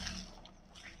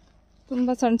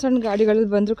 ತುಂಬ ಸಣ್ಣ ಗಾಡಿಗಳಲ್ಲಿ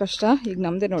ಬಂದರೂ ಕಷ್ಟ. ಈಗ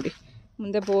ನಮ್ಮದೇ ನೋಡಿ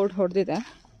ಮುಂದೆ ಬೋರ್ಡ್ ಹೊಡೆದಿದೆ.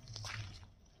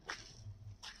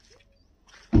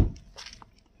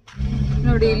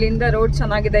 ನೋಡಿ ಇಲ್ಲಿಂದ ರೋಡ್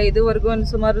ಚೆನ್ನಾಗಿದೆ. ಇದುವರೆಗೂ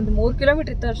ಸುಮಾರು 3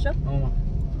 ಕಿಲೋಮೀಟರ್ ಇತ್ತು ಅಷ್ಟು.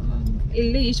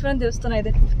 ಇಲ್ಲಿ ಈಶ್ವರನ ದೇವಸ್ಥಾನ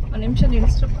ಇದೆ. ಒಂದು ನಿಮಿಷ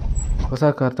ನಿಲ್ಲಿಸ್ರಪ್ಪ. ಹೊಸ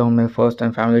car ತೊಗೊಂಡ್ಮೇಲೆ first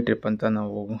time family trip ಅಂತ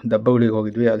ನಾವು ದಬ್ಬಗುಳಿಗೆ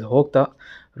ಹೋಗಿದ್ವಿ. ಅಲ್ಲಿ ಹೋಗ್ತಾ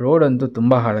ರೋಡ್ ಅಂತೂ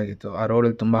ತುಂಬ ಹಾಳಾಗಿತ್ತು. ಆ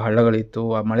ರೋಡಲ್ಲಿ ತುಂಬ ಹಳ್ಳಗಳಿತ್ತು.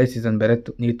 ಆ ಮಳೆ ಸೀಸನ್ ಬೇರೆ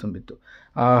ನೀರು ತುಂಬಿತ್ತು.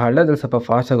 ಆ ಹಳ್ಳದಲ್ಲಿ ಸ್ವಲ್ಪ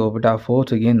ಫಾಸ್ಟಾಗಿ ಹೋಗ್ಬಿಟ್ಟು ಆ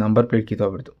ಫೋರ್ಸಿಗೆ ನಂಬರ್ ಪ್ಲೇಟ್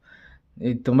ಕಿತ್ತೋಗ್ಬಿಡ್ತು.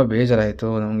 ಇದು ತುಂಬ ಬೇಜಾರಾಯಿತು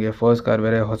ನಮಗೆ. ಫಸ್ಟ್ ಕಾರ್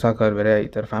ಬೇರೆ, ಹೊಸ ಕಾರ್ ಬೇರೆ, ಈ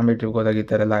ಥರ ಫ್ಯಾಮಿಲಿ ಟ್ರಿಪ್ಗೆ ಹೋದಾಗ ಈ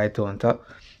ಥರ ಎಲ್ಲ ಆಯಿತು ಅಂತ.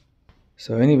 So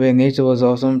anyway, nature was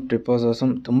awesome, trip was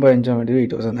awesome. ತುಂಬ ಎಂಜಾಯ್ ಮಾಡಿದ್ವಿ.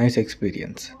 It was a nice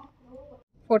experience.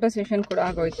 Photo session ಕೂಡ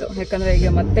ಆಗೋಯ್ತು. ಯಾಕಂದರೆ ಈಗ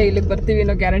ಮತ್ತೆ ಇಲ್ಲಿಗೆ ಬರ್ತೀವಿ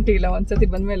ಅನ್ನೋ ಗ್ಯಾರಂಟಿ ಇಲ್ಲ. ಒಂದ್ಸತಿ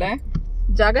ಬಂದಮೇಲೆ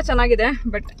ಜಾಗ ಚೆನ್ನಾಗಿದೆ,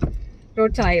 ಬಟ್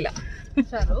ರೋಡ್ ಚೆನ್ನಾಗಿಲ್ಲ.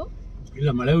 ಇಲ್ಲ,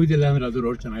 ಮಳೆ ಹೋಗಿದ್ದಿಲ್ಲ ಅಂದ್ರೆ ಅದು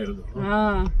ರೋಡ್ ಚೆನ್ನಾಗಿರೋದು.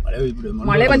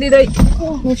 ಮಳೆ ಬಂದಿದೆ.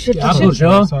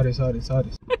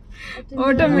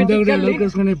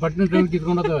 ಪಟ್ನ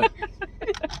ಕಿತ್ಕೊಂಡೋದ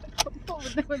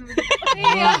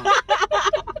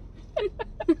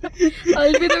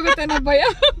ಅಲ್ಲಿ ಬಿದ್ದೋಗುತ್ತೆ ಭಯ.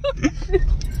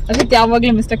 ಅದಕ್ಕೆ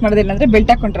ಯಾವಾಗ್ಲೂ ಮಿಸ್ಟೇಕ್ ಮಾಡೋದಿಲ್ಲ ಅಂದ್ರೆ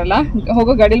ಬೆಲ್ಟ್ ಹಾಕೊಂಡ್ರಲ್ಲ,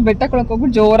 ಹೋಗೋ ಗಾಡಿಯಲ್ಲಿ ಬೆಲ್ಟ್ ಹಾಕೊಳಕ್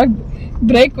ಹೋಗ್ಬಿಟ್ಟು ಜೋರಾಗಿ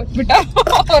ಬ್ರೇಕ್ ಕೊಟ್ಬಿಟ್ಟ.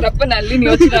 ಅವ್ರಪ್ಪನ ಅಲ್ಲಿ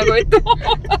ಯೋಚನೆ ಆಗೋಯ್ತು,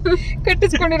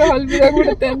 ಕಟ್ಟಿಸ್ಕೊಂಡಿರೋ ಹಲ್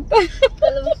ಬಿಡೋಗ್ಬಿಡುತ್ತೆ ಅಂತ.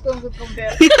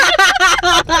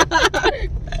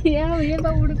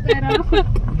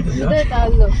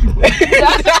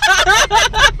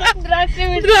 ದ್ರಾಕ್ಷಿ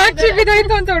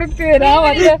ಬಿದ್ದೋಯ್ತು ಅಂತ ಹುಡುಕ್ತಿದ್ದೀರಾ,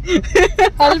 ಮತ್ತೆ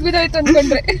ಹಲ್ ಬಿದ್ದೋಯ್ತು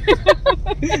ಅಂದ್ಕೊಂಡ್ರೆ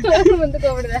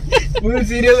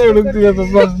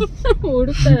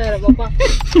ಹುಡುಕ್ತಾರ ಪಾಪ.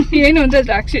 ಏನು ಅಂದ್ರೆ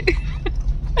ದ್ರಾಕ್ಷಿ.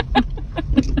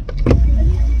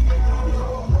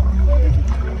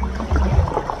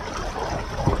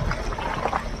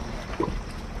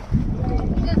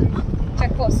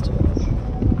 Check post.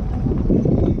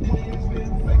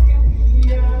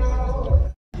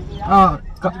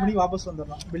 ವಾಪಸ್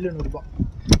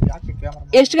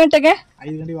ಎಷ್ಟು ಗಂಟೆಗೆ?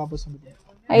 5 ಗಂಟೆಗೆ ವಾಪಸ್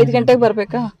 5 ಗಂಟೆಗೆ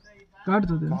ಬರ್ಬೇಕಾ?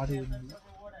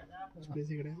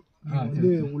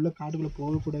 உள்ள காட்டுக்குள்ள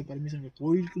போக கூட பர்மிஷன்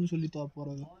கோயிலுக்குன்னு சொல்லிட்டு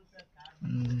போறது.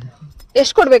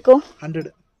 ಎಷ್ಟು ಕೊಡ್ಬೇಕು?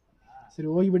 100. சரி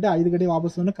ಹೋಗಿಬಿಟ್ಟು 5 ಗಂಟೆಗೆ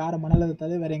ವಾಪಸ್ வந்து காரை மணல்ல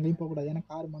தள்ளி வேற எங்கேயும் போக கூடாது. ஏன்னா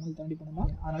கார் மணல் தாண்டி போனோமா,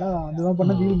 அதனால அதுதான்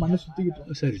பண்ண வீல் மண்ணை சுத்திக்கிட்டோம்.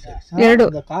 சரி சரி.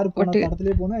 அந்த கார் போன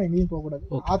இடத்துலயே போனா எங்கேயும் போக கூடாது.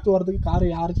 ஆத்து வரதுக்கு காரை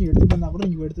யாருக்கும் எடுத்து வந்தா கூட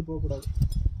நீங்க எடுத்து போக கூடாது.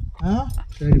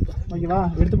 சரிப்பா, ஓகேவா?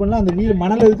 எடுத்து பண்ணலாம். அந்த வீல்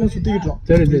மணல் இருக்குன்னு சுத்திக்கிட்டோம்.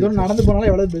 சரி சரி. இதோட நடந்து போனாலும்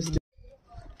எவ்வளவு பெஸ்ட்.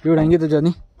 ಇವ್ರು ಹೆಂಗಿತ್ತು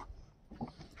ಜರ್ನಿ?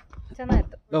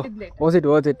 ಚೆನ್ನಾಗಿತ್ತು.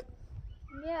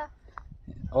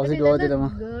 ಓದಿದ್ದಮ್ಮ.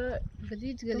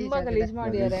 ತುಂಬಾ ಗಲೀಜ್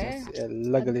ಮಾಡಿದ್ದಾರೆ,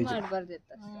 ಎಲ್ಲ ಗಲೀಜು.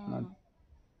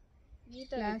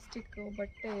 ಪ್ಲಾಸ್ಟಿಕ್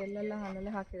ಬಟ್ಟೆ ಎಲ್ಲೆಲ್ಲ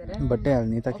ಅಲ್ಲಲ್ಲೇ ಹಾಕಿದ್ದಾರೆ. ಬಟ್ಟೆ ಅಲ್ಲಿ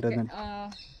ನೀತಾಕಿರೋದು.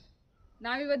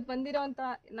 ನಾವಿವತ್ತು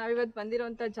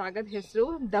ಬಂದಿರೋಂಥ ಜಾಗದ ಹೆಸರು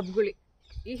ದಬ್ಬಗುಳಿ.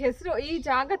 ಈ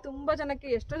ಜಾಗ ತುಂಬಾ ಜನಕ್ಕೆ,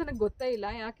 ಎಷ್ಟೋ ಜನಕ್ಕೆ ಗೊತ್ತೇ ಇಲ್ಲ.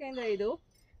 ಯಾಕೆ ಅಂದ್ರೆ ಇದು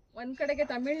ಒಂದ್ ಕಡೆಗೆ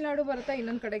ತಮಿಳ್ನಾಡು ಬರುತ್ತೆ,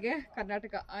 ಇನ್ನೊಂದ್ ಕಡೆಗೆ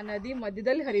ಕರ್ನಾಟಕ. ಆ ನದಿ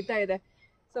ಮಧ್ಯದಲ್ಲಿ ಹರಿತಾ ಇದೆ.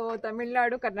 ಸೊ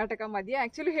ತಮಿಳ್ನಾಡು ಕರ್ನಾಟಕ ಮಧ್ಯೆ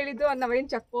ಆ್ಯಕ್ಚುಲಿ ಹೇಳಿದ್ದು ನಾವೇನು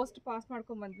ಚೆಕ್ ಪೋಸ್ಟ್ ಪಾಸ್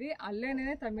ಮಾಡ್ಕೊಂಡು ಬಂದ್ವಿ,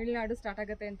 ಅಲ್ಲೇನೇ ತಮಿಳ್ನಾಡು ಸ್ಟಾರ್ಟ್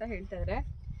ಆಗುತ್ತೆ ಅಂತ ಹೇಳ್ತಾ ಇದ್ದಾರೆ.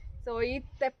 ಸೊ ಈ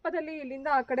ತೆಪ್ಪದಲ್ಲಿ ಇಲ್ಲಿಂದ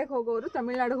ಆ ಕಡೆಗೆ ಹೋಗೋರು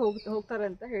ತಮಿಳ್ನಾಡು ಹೋಗ್ತಾರೆ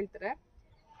ಅಂತ ಹೇಳ್ತಾರೆ.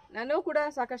 ನಾನು ಕೂಡ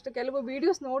ಸಾಕಷ್ಟು ಕೆಲವು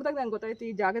ವೀಡಿಯೋಸ್ ನೋಡಿದಾಗ ನಂಗೆ ಗೊತ್ತಾಯ್ತು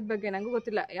ಈ ಜಾಗದ ಬಗ್ಗೆ. ನನಗೂ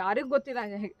ಗೊತ್ತಿಲ್ಲ, ಯಾರಿಗೂ ಗೊತ್ತಿಲ್ಲ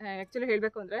ಆ್ಯಕ್ಚುಲಿ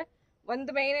ಹೇಳಬೇಕು ಅಂದರೆ.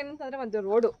 ಒಂದು ಮೇನ್ ಏನಂತಂದರೆ ಒಂದು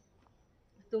ರೋಡು,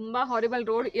 ತುಂಬ ಹಾರಿಬಲ್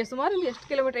ರೋಡ್. ಸುಮಾರು ಎಷ್ಟು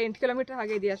ಕಿಲೋಮೀಟರ್? 8 ಕಿಲೋಮೀಟರ್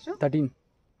ಹಾಗೆ ಇದೆಯಾ? ಅಷ್ಟು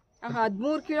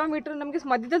 13 ಕಿಲೋಮೀಟರ್. ನಮಗೆ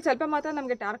ಮಧ್ಯದಲ್ಲಿ ಸ್ವಲ್ಪ ಮಾತ್ರ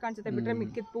ನಮಗೆ ಟಾರ್ ಕಾಣಿಸುತ್ತೆ, ಬಿಟ್ಟರೆ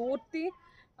ಮಿಕ್ಕಿದ ಪೂರ್ತಿ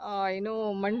ಏನು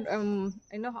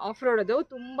ಆಫ್ ರೋಡ್. ಅದು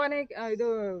ತುಂಬಾ ಇದು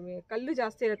ಕಲ್ಲು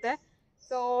ಜಾಸ್ತಿ ಇರುತ್ತೆ.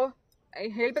 ಸೊ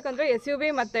ಹೇಳಬೇಕಂದ್ರೆ SUV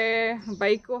ಮತ್ತು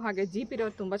ಬೈಕು ಹಾಗೆ ಜೀಪ್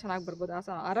ಇರೋರು ತುಂಬ ಚೆನ್ನಾಗಿ ಬರ್ಬೋದು,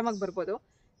 ಆರಾಮಾಗಿ ಬರ್ಬೋದು.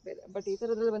 ಬಟ್ ಈ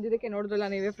ಥರದ್ರಲ್ಲಿ ಬಂದಿದ್ದಕ್ಕೆ ನೋಡಿದ್ರಲ್ಲ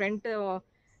ನೀವೇ, ಫ್ರಂಟ್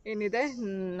ಏನಿದೆ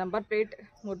ನಂಬರ್ ಪ್ಲೇಟ್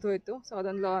ಮುರಿದೋಯ್ತು. ಸೊ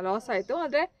ಅದೊಂದು ಲಾಸ್ ಆಯಿತು.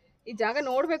 ಆದರೆ ಈ ಜಾಗ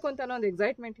ನೋಡಬೇಕು ಅಂತ ಒಂದು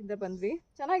ಎಕ್ಸೈಟ್ಮೆಂಟಿಂದ ಬಂದ್ವಿ.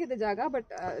 ಚೆನ್ನಾಗಿದೆ ಜಾಗ, ಬಟ್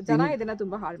ಜನ ಇದನ್ನ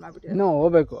ತುಂಬ ಹಾಳು ಮಾಡಿಬಿಟ್ಟಿದೆ. ಇನ್ನೂ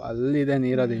ಹೋಗ್ಬೇಕು, ಅಲ್ಲಿದೆ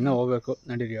ನೀರದು, ಇನ್ನೂ ಹೋಗ್ಬೇಕು.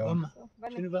 ನಡೀರಿ.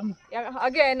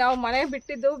 ಹಾಗೆ ನಾವು ಮನೆ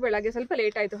ಬಿಟ್ಟಿದ್ದು ಬೆಳಗ್ಗೆ ಸ್ವಲ್ಪ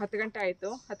ಲೇಟ್ ಆಯಿತು, 10 ಗಂಟೆ ಆಯಿತು.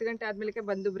 10 ಗಂಟೆ ಆದಮೇಲೆ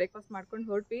ಬಂದು ಬ್ರೇಕ್ಫಾಸ್ಟ್ ಮಾಡ್ಕೊಂಡು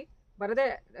ಹೊರಟ್ವಿ. ಬರೋದೇ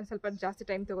ಸ್ವಲ್ಪ ಜಾಸ್ತಿ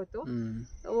ಟೈಮ್ ತಗೋತು.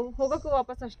 ಹೋಗೋಕ್ಕೂ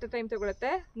ವಾಪಸ್ ಅಷ್ಟು ಟೈಮ್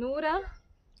ತಗೊಳುತ್ತೆ. 10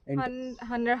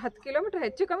 ಕಿಲೋಮೀಟರ್,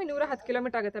 ಹೆಚ್ಚು ಕಮ್ಮಿ 110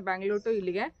 ಕಿಲೋಮೀಟರ್ ಆಗುತ್ತೆ ಬ್ಯಾಂಗ್ಳೂರ್ ಟು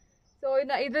ಇಲ್ಲಿಗೆ. ಸೊ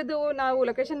ಇದ್ರದ್ದು ನಾವು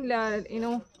ಲೊಕೇಶನ್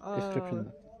ಏನು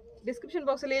ಡಿಸ್ಕ್ರಿಪ್ಷನ್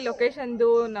ಬಾಕ್ಸಲ್ಲಿ ಲೊಕೇಶನ್ದು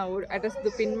ನಾವು ಅಡ್ರೆಸ್ದು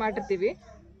ಪಿನ್ ಮಾಡಿರ್ತೀವಿ,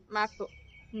 ಮ್ಯಾಪು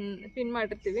ಪಿನ್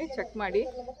ಮಾಡಿರ್ತೀವಿ, ಚೆಕ್ ಮಾಡಿ.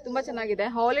 ತುಂಬ ಚೆನ್ನಾಗಿದೆ.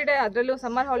 ಹಾಲಿಡೇ, ಅದರಲ್ಲೂ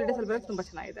ಸಮ್ಮರ್ ಹಾಲಿಡೇಸಲ್ಲಿ ಬರೋದು ತುಂಬ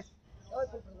ಚೆನ್ನಾಗಿದೆ.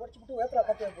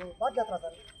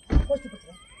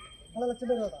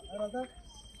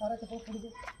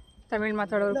 ತಮಿಳ್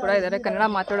ಮಾತಾಡೋರು ಕೂಡ ಇದ್ದಾರೆ, ಕನ್ನಡ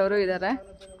ಮಾತಾಡೋರು ಇದ್ದಾರೆ.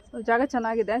 ಜಾಗ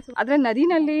ಚೆನ್ನಾಗಿದೆ. ಆದರೆ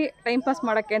ನದಿನಲ್ಲಿ ಟೈಮ್ ಪಾಸ್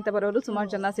ಮಾಡೋಕ್ಕೆ ಅಂತ ಬರೋರು ಸುಮಾರು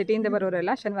ಜನ, ಸಿಟಿಯಿಂದ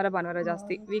ಬರೋರೆಲ್ಲ ಶನಿವಾರ ಭಾನುವಾರ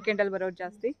ಜಾಸ್ತಿ, ವೀಕೆಂಡಲ್ಲಿ ಬರೋರು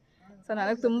ಜಾಸ್ತಿ. ಸೊ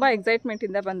ನನಗೆ ತುಂಬ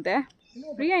ಎಕ್ಸೈಟ್ಮೆಂಟಿಂದ ಬಂದೆ.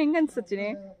 ಪ್ರಿಯಾ ಹೆಂಗೆ ಅನ್ಸುತ್ತೀನಿ?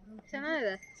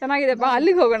 ಚೆನ್ನಾಗಿದೆ. ಬಾ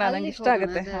ಅಲ್ಲಿಗೆ ಹೋಗೋಣ, ನಂಗೆ ಇಷ್ಟ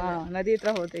ಆಗುತ್ತೆ. ನದಿ ಹತ್ರ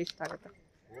ಹೋದ್ರೆ ಇಷ್ಟ ಆಗುತ್ತೆ.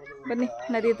 ಬನ್ನಿ,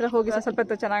 ನದಿ ಹತ್ರ ಹೋಗಿ ಸ್ವಲ್ಪ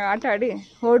ಹೊತ್ತು ಚೆನ್ನಾಗಿ ಆಟ ಆಡಿ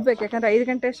ಹೊರಡ್ಬೇಕು. ಯಾಕಂದರೆ 5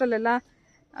 ಗಂಟೆ ಅಷ್ಟರಲ್ಲೆಲ್ಲ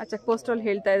ಚೆಕ್ ಪೋಸ್ಟಲ್ಲಿ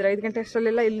ಹೇಳ್ತಾ ಇದ್ರು, 5 ಗಂಟೆ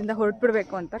ಅಷ್ಟರಲ್ಲೆಲ್ಲ ಇಲ್ಲಿಂದ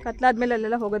ಹೊರಟ್ಬಿಡ್ಬೇಕು ಅಂತ. ಕತ್ಲಾದ್ಮೇಲೆ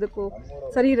ಅಲ್ಲೆಲ್ಲ ಹೋಗೋದಕ್ಕೂ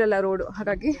ಸರಿ ಇರಲ್ಲ ರೋಡು.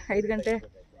 ಹಾಗಾಗಿ 5 ಗಂಟೆ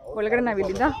ಒಳಗಡೆ ನಾವು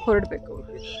ಇಲ್ಲಿಂದ ಹೊರಡಬೇಕು.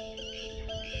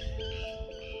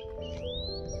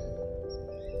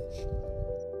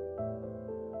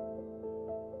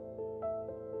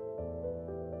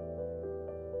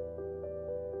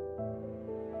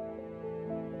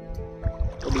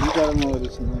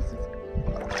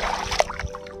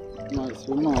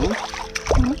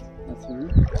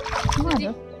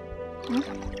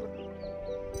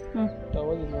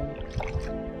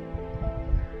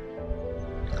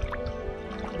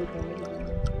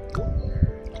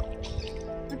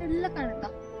 ಅದೆಲ್ಲ ಕಾಣುತ್ತಾ?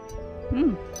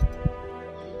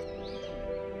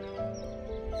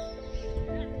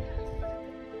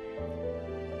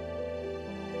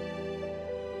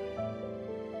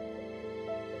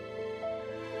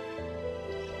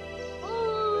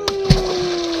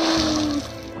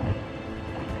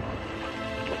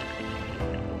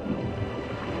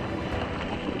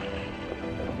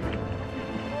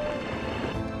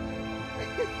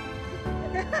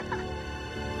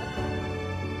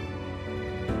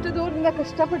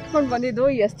 ಕಷ್ಟಪಟ್ಕೊಂಡು ಬಂದಿದ್ದು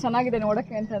ಎಷ್ಟು ಚೆನ್ನಾಗಿದೆ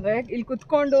ನೋಡೋಕ್ಕೆ ಅಂತಂದರೆ. ಇಲ್ಲಿ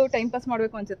ಕುತ್ಕೊಂಡು ಟೈಮ್ ಪಾಸ್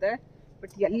ಮಾಡಬೇಕು ಅನ್ಸುತ್ತೆ.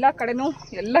 ಬಟ್ ಎಲ್ಲ ಕಡೆನೂ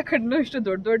ಇಷ್ಟು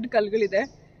ದೊಡ್ಡ ದೊಡ್ಡ ಕಲ್ಗಳಿದೆ.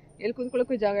 ಎಲ್ಲಿ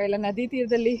ಕೂತ್ಕೊಳ್ಳೋಕ್ಕೂ ಜಾಗ ಇಲ್ಲ. ನದಿ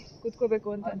ತೀರದಲ್ಲಿ ಕೂತ್ಕೋಬೇಕು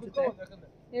ಅಂತ ಅನ್ಸುತ್ತೆ.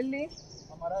 ಎಲ್ಲಿ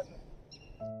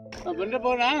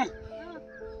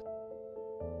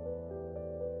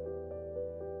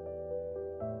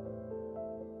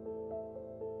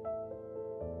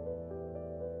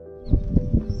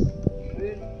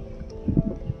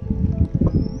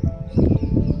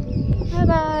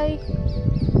ಬಾಯ್.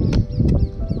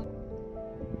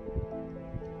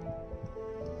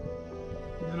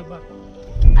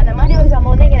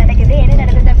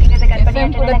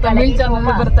 ತಮಿಳ್ ಚಾನಲ್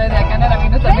ಬರ್ತಾ ಇದೆ, ಯಾಕಂದ್ರೆ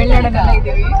ನಾವಿನ್ನು ತಮಿಳ್ನಾಡಲ್ಲ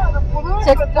ಇದೀವಿ.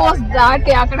 ಚೆಕ್ ಪೋಸ್ಟ್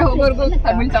ದಾಟಿ ಆ ಕಡೆ ಹೋಗೋರ್ಗು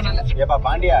ತಮಿಳ್ ಚಾನಲ್.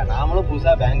 பாண்டியா நாமளும்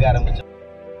புதுசா பேங்க் ஆரம்பிச்சோம்.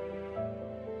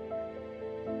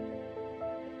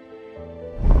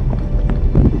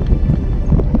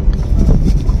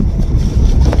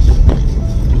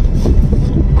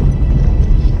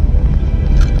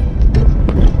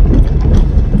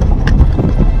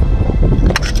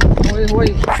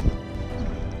 ಓಯ್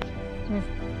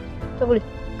ತಗೊಳ್ಳಿ.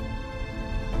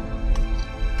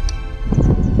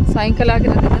 ಸಾಯಂಕಾಲ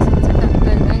ಆಗಿರೋದ್ರಿಂದ ಸನ್ಸೆಟ್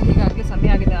ಆಗ್ತಾ ಇದೆ. ಹೀಗಾಗಿ ಸಮಯ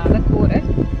ಆಗಿದೆ 4:00.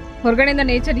 ಹೊರಗಡೆಯಿಂದ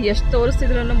ನೇಚರ್ ಎಷ್ಟು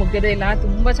ತೋರಿಸ್ತಿದ್ರು ಮುಗ್ಯದೇ ಇಲ್ಲ.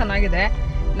 ತುಂಬ ಚೆನ್ನಾಗಿದೆ.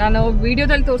 ನಾನು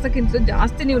ವಿಡಿಯೋದಲ್ಲಿ ತೋರ್ಸೋಕ್ಕಿಂತ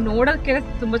ಜಾಸ್ತಿ ನೀವು ನೋಡೋಕ್ಕೆ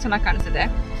ತುಂಬ ಚೆನ್ನಾಗಿ ಕಾಣಿಸ್ತಿದೆ.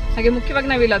 ಹಾಗೆ ಮುಖ್ಯವಾಗಿ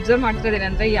ನಾವು ಇಲ್ಲಿ ಅಬ್ಸರ್ವ್ ಮಾಡ್ತಿದ್ದೇನೆ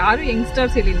ಅಂದರೆ ಯಾರು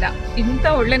ಯಂಗ್ಸ್ಟರ್ಸ್ ಇಲ್ಲಿಲ್ಲ. ಇಂಥ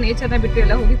ಒಳ್ಳೆ ನೇಚರ್ನ ಬಿಟ್ಟು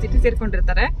ಎಲ್ಲ ಹೋಗಿ ಸಿಟಿ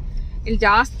ಸೇರ್ಕೊಂಡಿರ್ತಾರೆ. ಇಲ್ಲಿ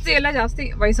ಜಾಸ್ತಿ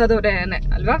ವಯಸ್ಸಾದವ್ರೇನೆ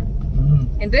ಅಲ್ವಾ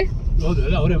ಏನ್ರಿ?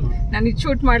 ನಾನು ಇದು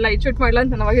ಶೂಟ್ ಮಾಡಲ್ಲ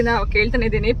ಅಂತ ನಾವಾಗಿನ ಕೇಳ್ತಾನೆ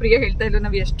ಇದ್ದೀನಿ. ಪ್ರಿಯ ಹೇಳ್ತಾ ಇಲ್ಲ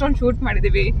ನಾವು ಎಷ್ಟೊಂದು ಶೂಟ್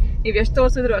ಮಾಡಿದೀವಿ, ನೀವು ಎಷ್ಟು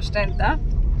ತೋರಿಸಿದ್ರು ಅಷ್ಟೇ ಅಂತ.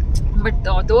 ಬಟ್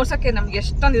ತೋರ್ಸೋಕ್ಕೆ ನಮ್ಗೆ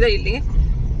ಎಷ್ಟೊಂದಿದೆ ಇಲ್ಲಿ.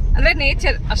 ಅಂದ್ರೆ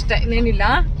ನೇಚರ್ ಅಷ್ಟೇ, ಇನ್ನೇನಿಲ್ಲ.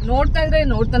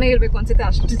 ನೋಡ್ತಾನೆ ಇರ್ಬೇಕು ಅನ್ಸುತ್ತೆ,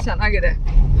 ಅಷ್ಟು ಚೆನ್ನಾಗಿದೆ.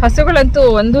 ಹಸುಗಳಂತೂ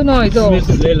ಒಂದೂ ಇದು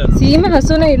ಸೀಮೆ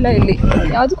ಹಸುನೇ ಇಲ್ಲ ಇಲ್ಲಿ.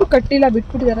 ಯಾವ್ದಕ್ಕೂ ಕಟ್ಟಿಲ್ಲ,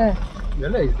 ಬಿಟ್ಬಿಟ್ಟಿದ್ದಾರೆ.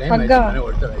 ಹಗ್ಗ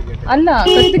ಅಲ್ಲ,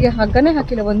 ಕತ್ತಿಗೆ ಹಗ್ಗನೇ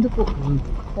ಹಾಕಿಲ್ಲ ಒಂದಕ್ಕೂ.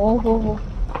 ಓಹೋ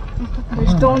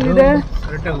ಎಷ್ಟೊಂದಿದೆ.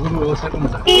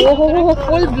 ಓಹೋ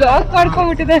ಫುಲ್ ಬ್ಲಾಕ್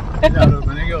ಮಾಡ್ಕೊಂಡ್ಬಿಟ್ಟಿದೆ.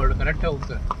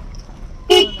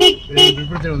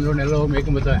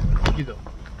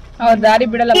 ಅವ್ರ ದಾರಿ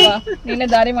ಬಿಡಲ್ಲಪ್ಪ, ನೀನೇ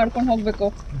ದಾರಿ ಮಾಡ್ಕೊಂಡು ಹೋಗ್ಬೇಕು.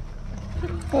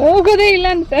 ಹೋಗೋದೇ ಇಲ್ಲ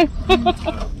ಅಂತೆ.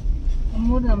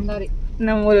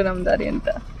 ನಮ್ಮೂರು ನಮ್ ದಾರಿ ಅಂತ.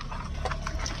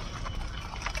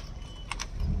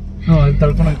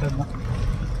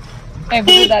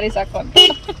 ಬಿಡು ದಾರಿ ಸಾಕು ಅಂತ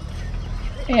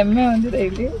ಎಮ್ಮೆ ಒಂದಿದೆ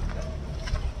ಇಲ್ಲಿ.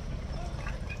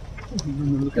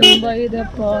 ತುಂಬಾ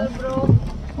ಇದೆಪ್ಪ.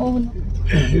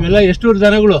 ಇವೆಲ್ಲ ಎಷ್ಟು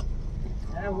ದನಗಳು?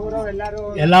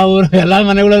 ಎಲ್ಲಾ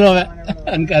ಮನೆಗಳಲ್ಲೂ ಅವೆ.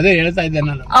 ಅದೇ ಹೇಳ್ತಾ ಇದ್ದೆ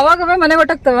ನಾನು. ಅವಾಗವೇ ಮನೆ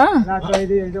ಹೊಟ್ಟಾಗ್ತಾವ.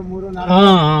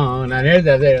 ನಾನು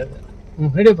ಹೇಳ್ದೆ, ಅದೇ ಹೇಳ್ದೆ.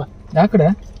 ನಡಿಯಪ್ಪ. ಯಾವ ಕಡೆ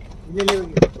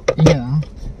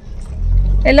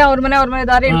ಎಲ್ಲ ಅವ್ರ ಮನೆ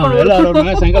ದಾರಿ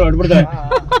ಸಾಯಂಕಾಲ ಹೊಡ್ಬಿಡ್ತಾರೆ.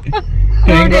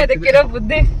 ನೋಡಿ ಅದಕ್ಕಿರೋ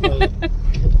ಬುದ್ಧಿ.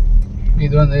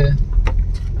 ಇದೊಂದು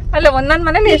ಅಲ್ಲ, ಒಂದೊಂದ್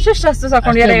ಮನೇಲಿ ಎಷ್ಟೆಷ್ಟು ಹಸು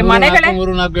ಸಾಕೊಂಡಿದ್ದಾರೆ. ಮನೆಗಳೇ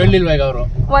ಹೇಳಿಲ್ವಾ ಈಗ ಅವರು?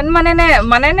 ಒಂದ್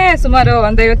ಮನೆನೇ ಸುಮಾರು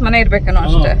 50 ಮನೆ ಇರ್ಬೇಕೇನೋ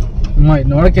ಅಷ್ಟೇ.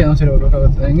 ನೋಡಕ್ಕೆ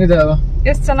ಹೆಂಗಿದೆ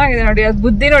ಎಷ್ಟ್ ಚೆನ್ನಾಗಿದೆ ನೋಡಿ. ಅದ್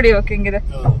ಬುದ್ಧಿ ನೋಡಿ ಅವಕ್ಕೆ ಹೆಂಗಿದೆ.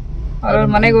 ಅವ್ರ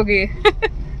ಮನೆಗೆ ಹೋಗಿ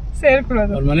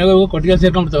ಸೇರ್ಕೊಳ್ಳೋದು. ಮನೆಗೆ ಹೋಗಿ ಕೊಟ್ಟಿಗೆ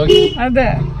ಸೇರ್ಕೊಂಡ್ಬಿಡ್ತಾವ. ಅದೇ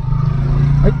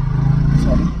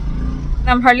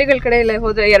ನಮ್ ಹಳ್ಳಿಗಳ ಕಡೆ ಎಲ್ಲ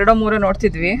ಹೋದ್ರೆ 2-3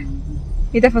 ನೋಡ್ತಿದ್ವಿ.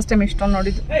 ಇದೇ ಫಸ್ಟ್ ಟೈಮ್ ಇಷ್ಟೊಂದು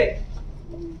ನೋಡಿದ್ದು.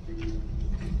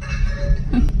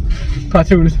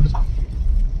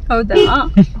 ಹೌದಾ?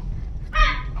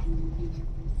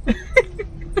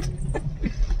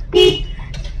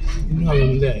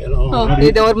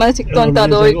 ಅವ್ರ ಮನೆ ಸಿಕ್ತು ಅಂತ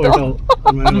ಅದು ಹೋಯ್ತು.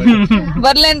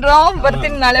 ಬರ್ಲೇನ್ರೋ?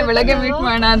 ಬರ್ತೀನಿ ನಾಳೆ ಬೆಳಗ್ಗೆ ಮೀಟ್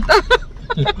ಮಾಡೋಣ ಅಂತ.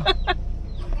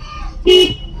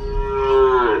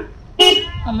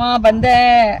 ಅಮ್ಮ ಬಂದೆ.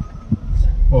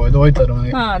 ಅದು ಹೋಯ್ತಾರ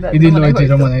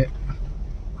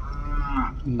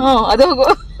ಅದು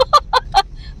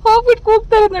ಹೋಗ್ಬಿಟ್ಟು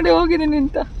ಕೂಗ್ತಾರೆ ನೋಡಿ, ಹೋಗಿದ್ದೀನಿ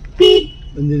ಅಂತ.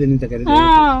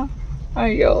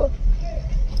 ಅಯ್ಯೋ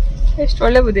ಎಷ್ಟು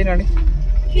ಒಳ್ಳೆ ಬುದ್ಧಿ ನೋಡಿ.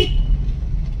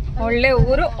 ಒಳ್ಳೆ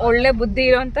ಊರು, ಒಳ್ಳೆ ಬುದ್ಧಿ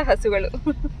ಇರುವಂತ ಹಸುಗಳು.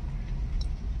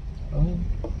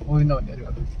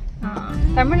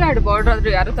 ತಮಿಳ್ನಾಡು ಬಾರ್ಡರ್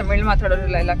ಆದ್ರೂ ಯಾರು ತಮಿಳ್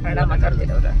ಮಾತಾಡೋರಿಲ್ಲ, ಎಲ್ಲ ಕನ್ನಡ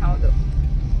ಮಾತಾಡ್ತಿರೋರು. ಹೌದು.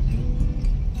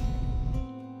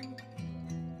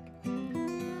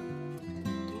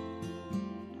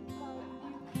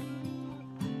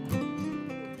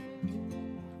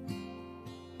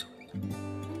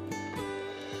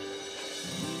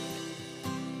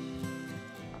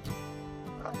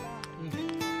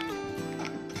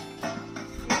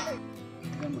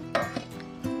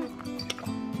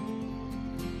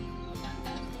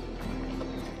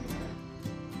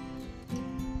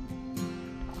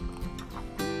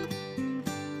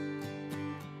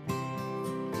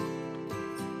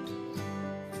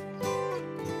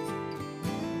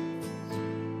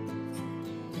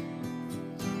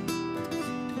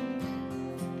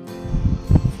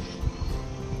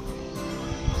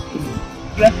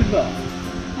 ಗ್ಲಾಸ್ ಇಲ್ವಾ?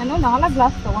 ನಾನು 4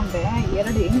 ಗ್ಲಾಸ್ ತಗೊಂಡೆ,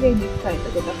 2 ಹೆಂಗೆ ಮಿಕ್ಸ್ ಆಯ್ತು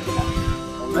ಗೊತ್ತಾಗ್ತಿಲ್ಲ.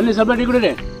 ಅಲ್ಲಿ ಸ್ವಲ್ಪ ಟೀ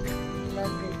ಕುಡಿರಿ.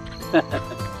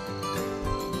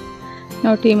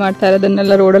 ನಾವು ಟೀ ಮಾಡ್ತಾ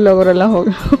ಇರೋದನ್ನೆಲ್ಲ ರೋಡಲ್ಲಿ ಹೋಗೋರೆಲ್ಲ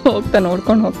ಹೋಗ್ತಾ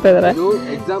ನೋಡ್ಕೊಂಡು ಹೋಗ್ತಾ ಇದಾರೆ.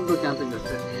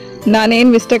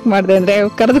 ನಾನೇನ್ ಮಿಸ್ಟೇಕ್ ಮಾಡಿದೆ ಅಂದ್ರೆ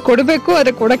ಕರೆದು ಕೊಡಬೇಕು,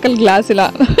 ಅದೇ ಕೊಡಕ್ಕಲ್ಲಿ ಗ್ಲಾಸ್ ಇಲ್ಲ.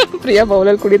 ಪ್ರಿಯಾ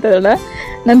ಬೌಲಲ್ಲಿ ಕುಡಿತಾ ಇದ್ದಾಳೆ.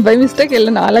 ನಾನು ಬೈ ಮಿಸ್ಟೇಕ್ ಎಲ್ಲ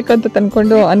 4 ಅಂತ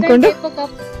ಅನ್ಕೊಂಡು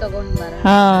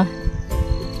ಹಾ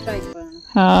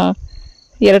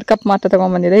 2 ಕಪ್ ಮಾತ್ರ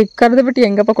ತಗೊಂಡ್ಬಂದಿದೆ. ಈಗ ಕರೆದು ಬಿಟ್ಟು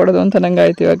ಹೆಂಗಪ್ಪ ಕೊಡೋದು ಅಂತ ನಂಗೆ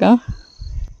ಆಯ್ತು ಇವಾಗ.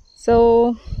 ಸೊ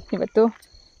ಇವತ್ತು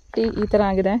ಟೀ ಈ ಥರ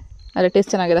ಆಗಿದೆ, ಅದೇ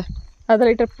ಟೇಸ್ಟ್ ಚೆನ್ನಾಗಿದೆ. ಅದ್ರ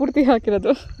ಲೀಟರ್ ಪೂರ್ತಿ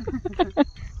ಹಾಕಿರೋದು.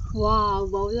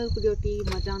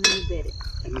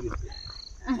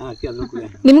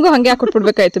 ನಿಮಗೂ ಹಂಗೆ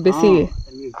ಹಾಕೊಟ್ಬಿಡ್ಬೇಕಾಯ್ತು ಬಿಸಿ.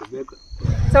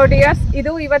 ಸೊ ಡಿಯರ್ಸ್,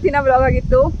 ಇದು ಇವತ್ತಿನ ವ್ಲಾಗ್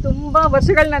ಆಗಿತ್ತು. ತುಂಬಾ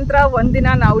ವರ್ಷಗಳ ನಂತರ ಒಂದಿನ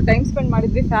ನಾವು ಟೈಮ್ ಸ್ಪೆಂಡ್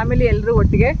ಮಾಡಿದ್ವಿ ಫ್ಯಾಮಿಲಿ ಎಲ್ಲರೂ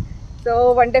ಒಟ್ಟಿಗೆ. ಸೊ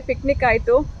 1 ಡೇ ಪಿಕ್ನಿಕ್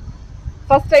ಆಯಿತು.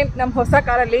 ಫಸ್ಟ್ ಟೈಮ್ ನಮ್ಮ ಹೊಸ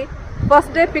ಕಾರಲ್ಲಿ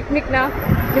ಫಸ್ಟ್ ಡೇ ಪಿಕ್ನಿಕ್ನ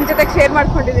ನಿಮ್ಮ ಜೊತೆಗೆ ಶೇರ್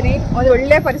ಮಾಡ್ಕೊಂಡಿದ್ದೀನಿ. ಒಂದು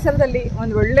ಒಳ್ಳೆ ಪರಿಸರದಲ್ಲಿ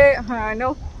ಒಂದು ಒಳ್ಳೆ ಏನೋ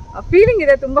ಫೀಲಿಂಗ್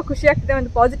ಇದೆ, ತುಂಬ ಖುಷಿ ಆಗ್ತಿದೆ.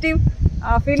 ಒಂದು ಪಾಸಿಟಿವ್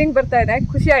ಫೀಲಿಂಗ್ ಬರ್ತಾ ಇದೆ,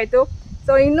 ಖುಷಿ ಆಯಿತು.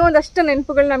 ಸೊ ಇನ್ನೂ ಒಂದಷ್ಟು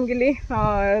ನೆನಪುಗಳು ನಮಗಿಲ್ಲಿ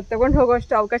ತಗೊಂಡು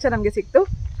ಹೋಗೋಷ್ಟು ಅವಕಾಶ ನಮಗೆ ಸಿಕ್ತು.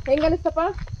 ಹೆಂಗ ಅನಿಸ್ತಪ್ಪ?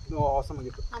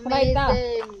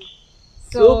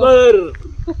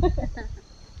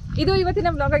 ಇದು ಇವತ್ತಿನ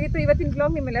ಬ್ಲಾಗ್ ಆಗಿತ್ತು. ಇವತ್ತಿನ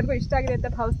ಬ್ಲಾಗ್ ನಿಮ್ಮೆಲ್ಲರಿಗೂ ಇಷ್ಟ ಆಗಿದೆ ಅಂತ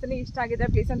ಭಾವಿಸ್ತೀನಿ. ಇಷ್ಟ ಆಗಿದೆ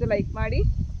ಪ್ಲೀಸ್ ಒಂದು ಲೈಕ್ ಮಾಡಿ.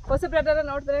 ಹೊಸಬ್ರಾದ್ರೆಲ್ಲ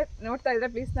ನೋಡ್ತಾ ಇದ್ರೆ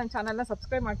ಪ್ಲೀಸ್ ನನ್ನ ಚಾನಲ್ನ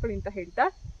ಸಬ್ಸ್ಕ್ರೈಬ್ ಮಾಡ್ಕೊಳ್ಳಿ ಅಂತ ಹೇಳ್ತಾ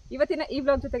ಇವತ್ತಿನ ಈ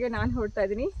ಬ್ಲಾಗ್ ಜೊತೆಗೆ ನಾನು ಹೊರಡ್ತಾ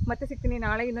ಇದ್ದೀನಿ. ಮತ್ತೆ ಸಿಗ್ತೀನಿ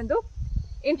ನಾಳೆ ಇನ್ನೊಂದು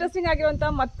ಇಂಟ್ರೆಸ್ಟಿಂಗ್ ಆಗಿರುವಂಥ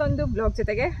ಮತ್ತೊಂದು ಬ್ಲಾಗ್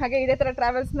ಜೊತೆಗೆ. ಹಾಗೆ ಇದೇ ಥರ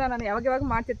ಟ್ರಾವೆಲ್ಸ್ನ ನಾನು ಯಾವಾಗ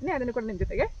ಮಾಡ್ತಿರ್ತೀನಿ ಅದನ್ನು ಕೂಡ ನಿಮ್ಮ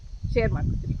ಜೊತೆಗೆ ಶೇರ್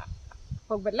ಮಾಡ್ಕೊತೀನಿ.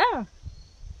 ಹೋಗ್ಬರ್ಲಾ?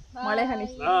 ಮಳೆ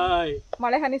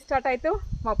ಹನಿ ಸ್ಟಾರ್ಟ್ ಆಯಿತು.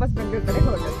 ವಾಪಸ್ ಬೆಂಗಳೂರು ಕಡೆ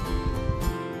ಹೊರಟು.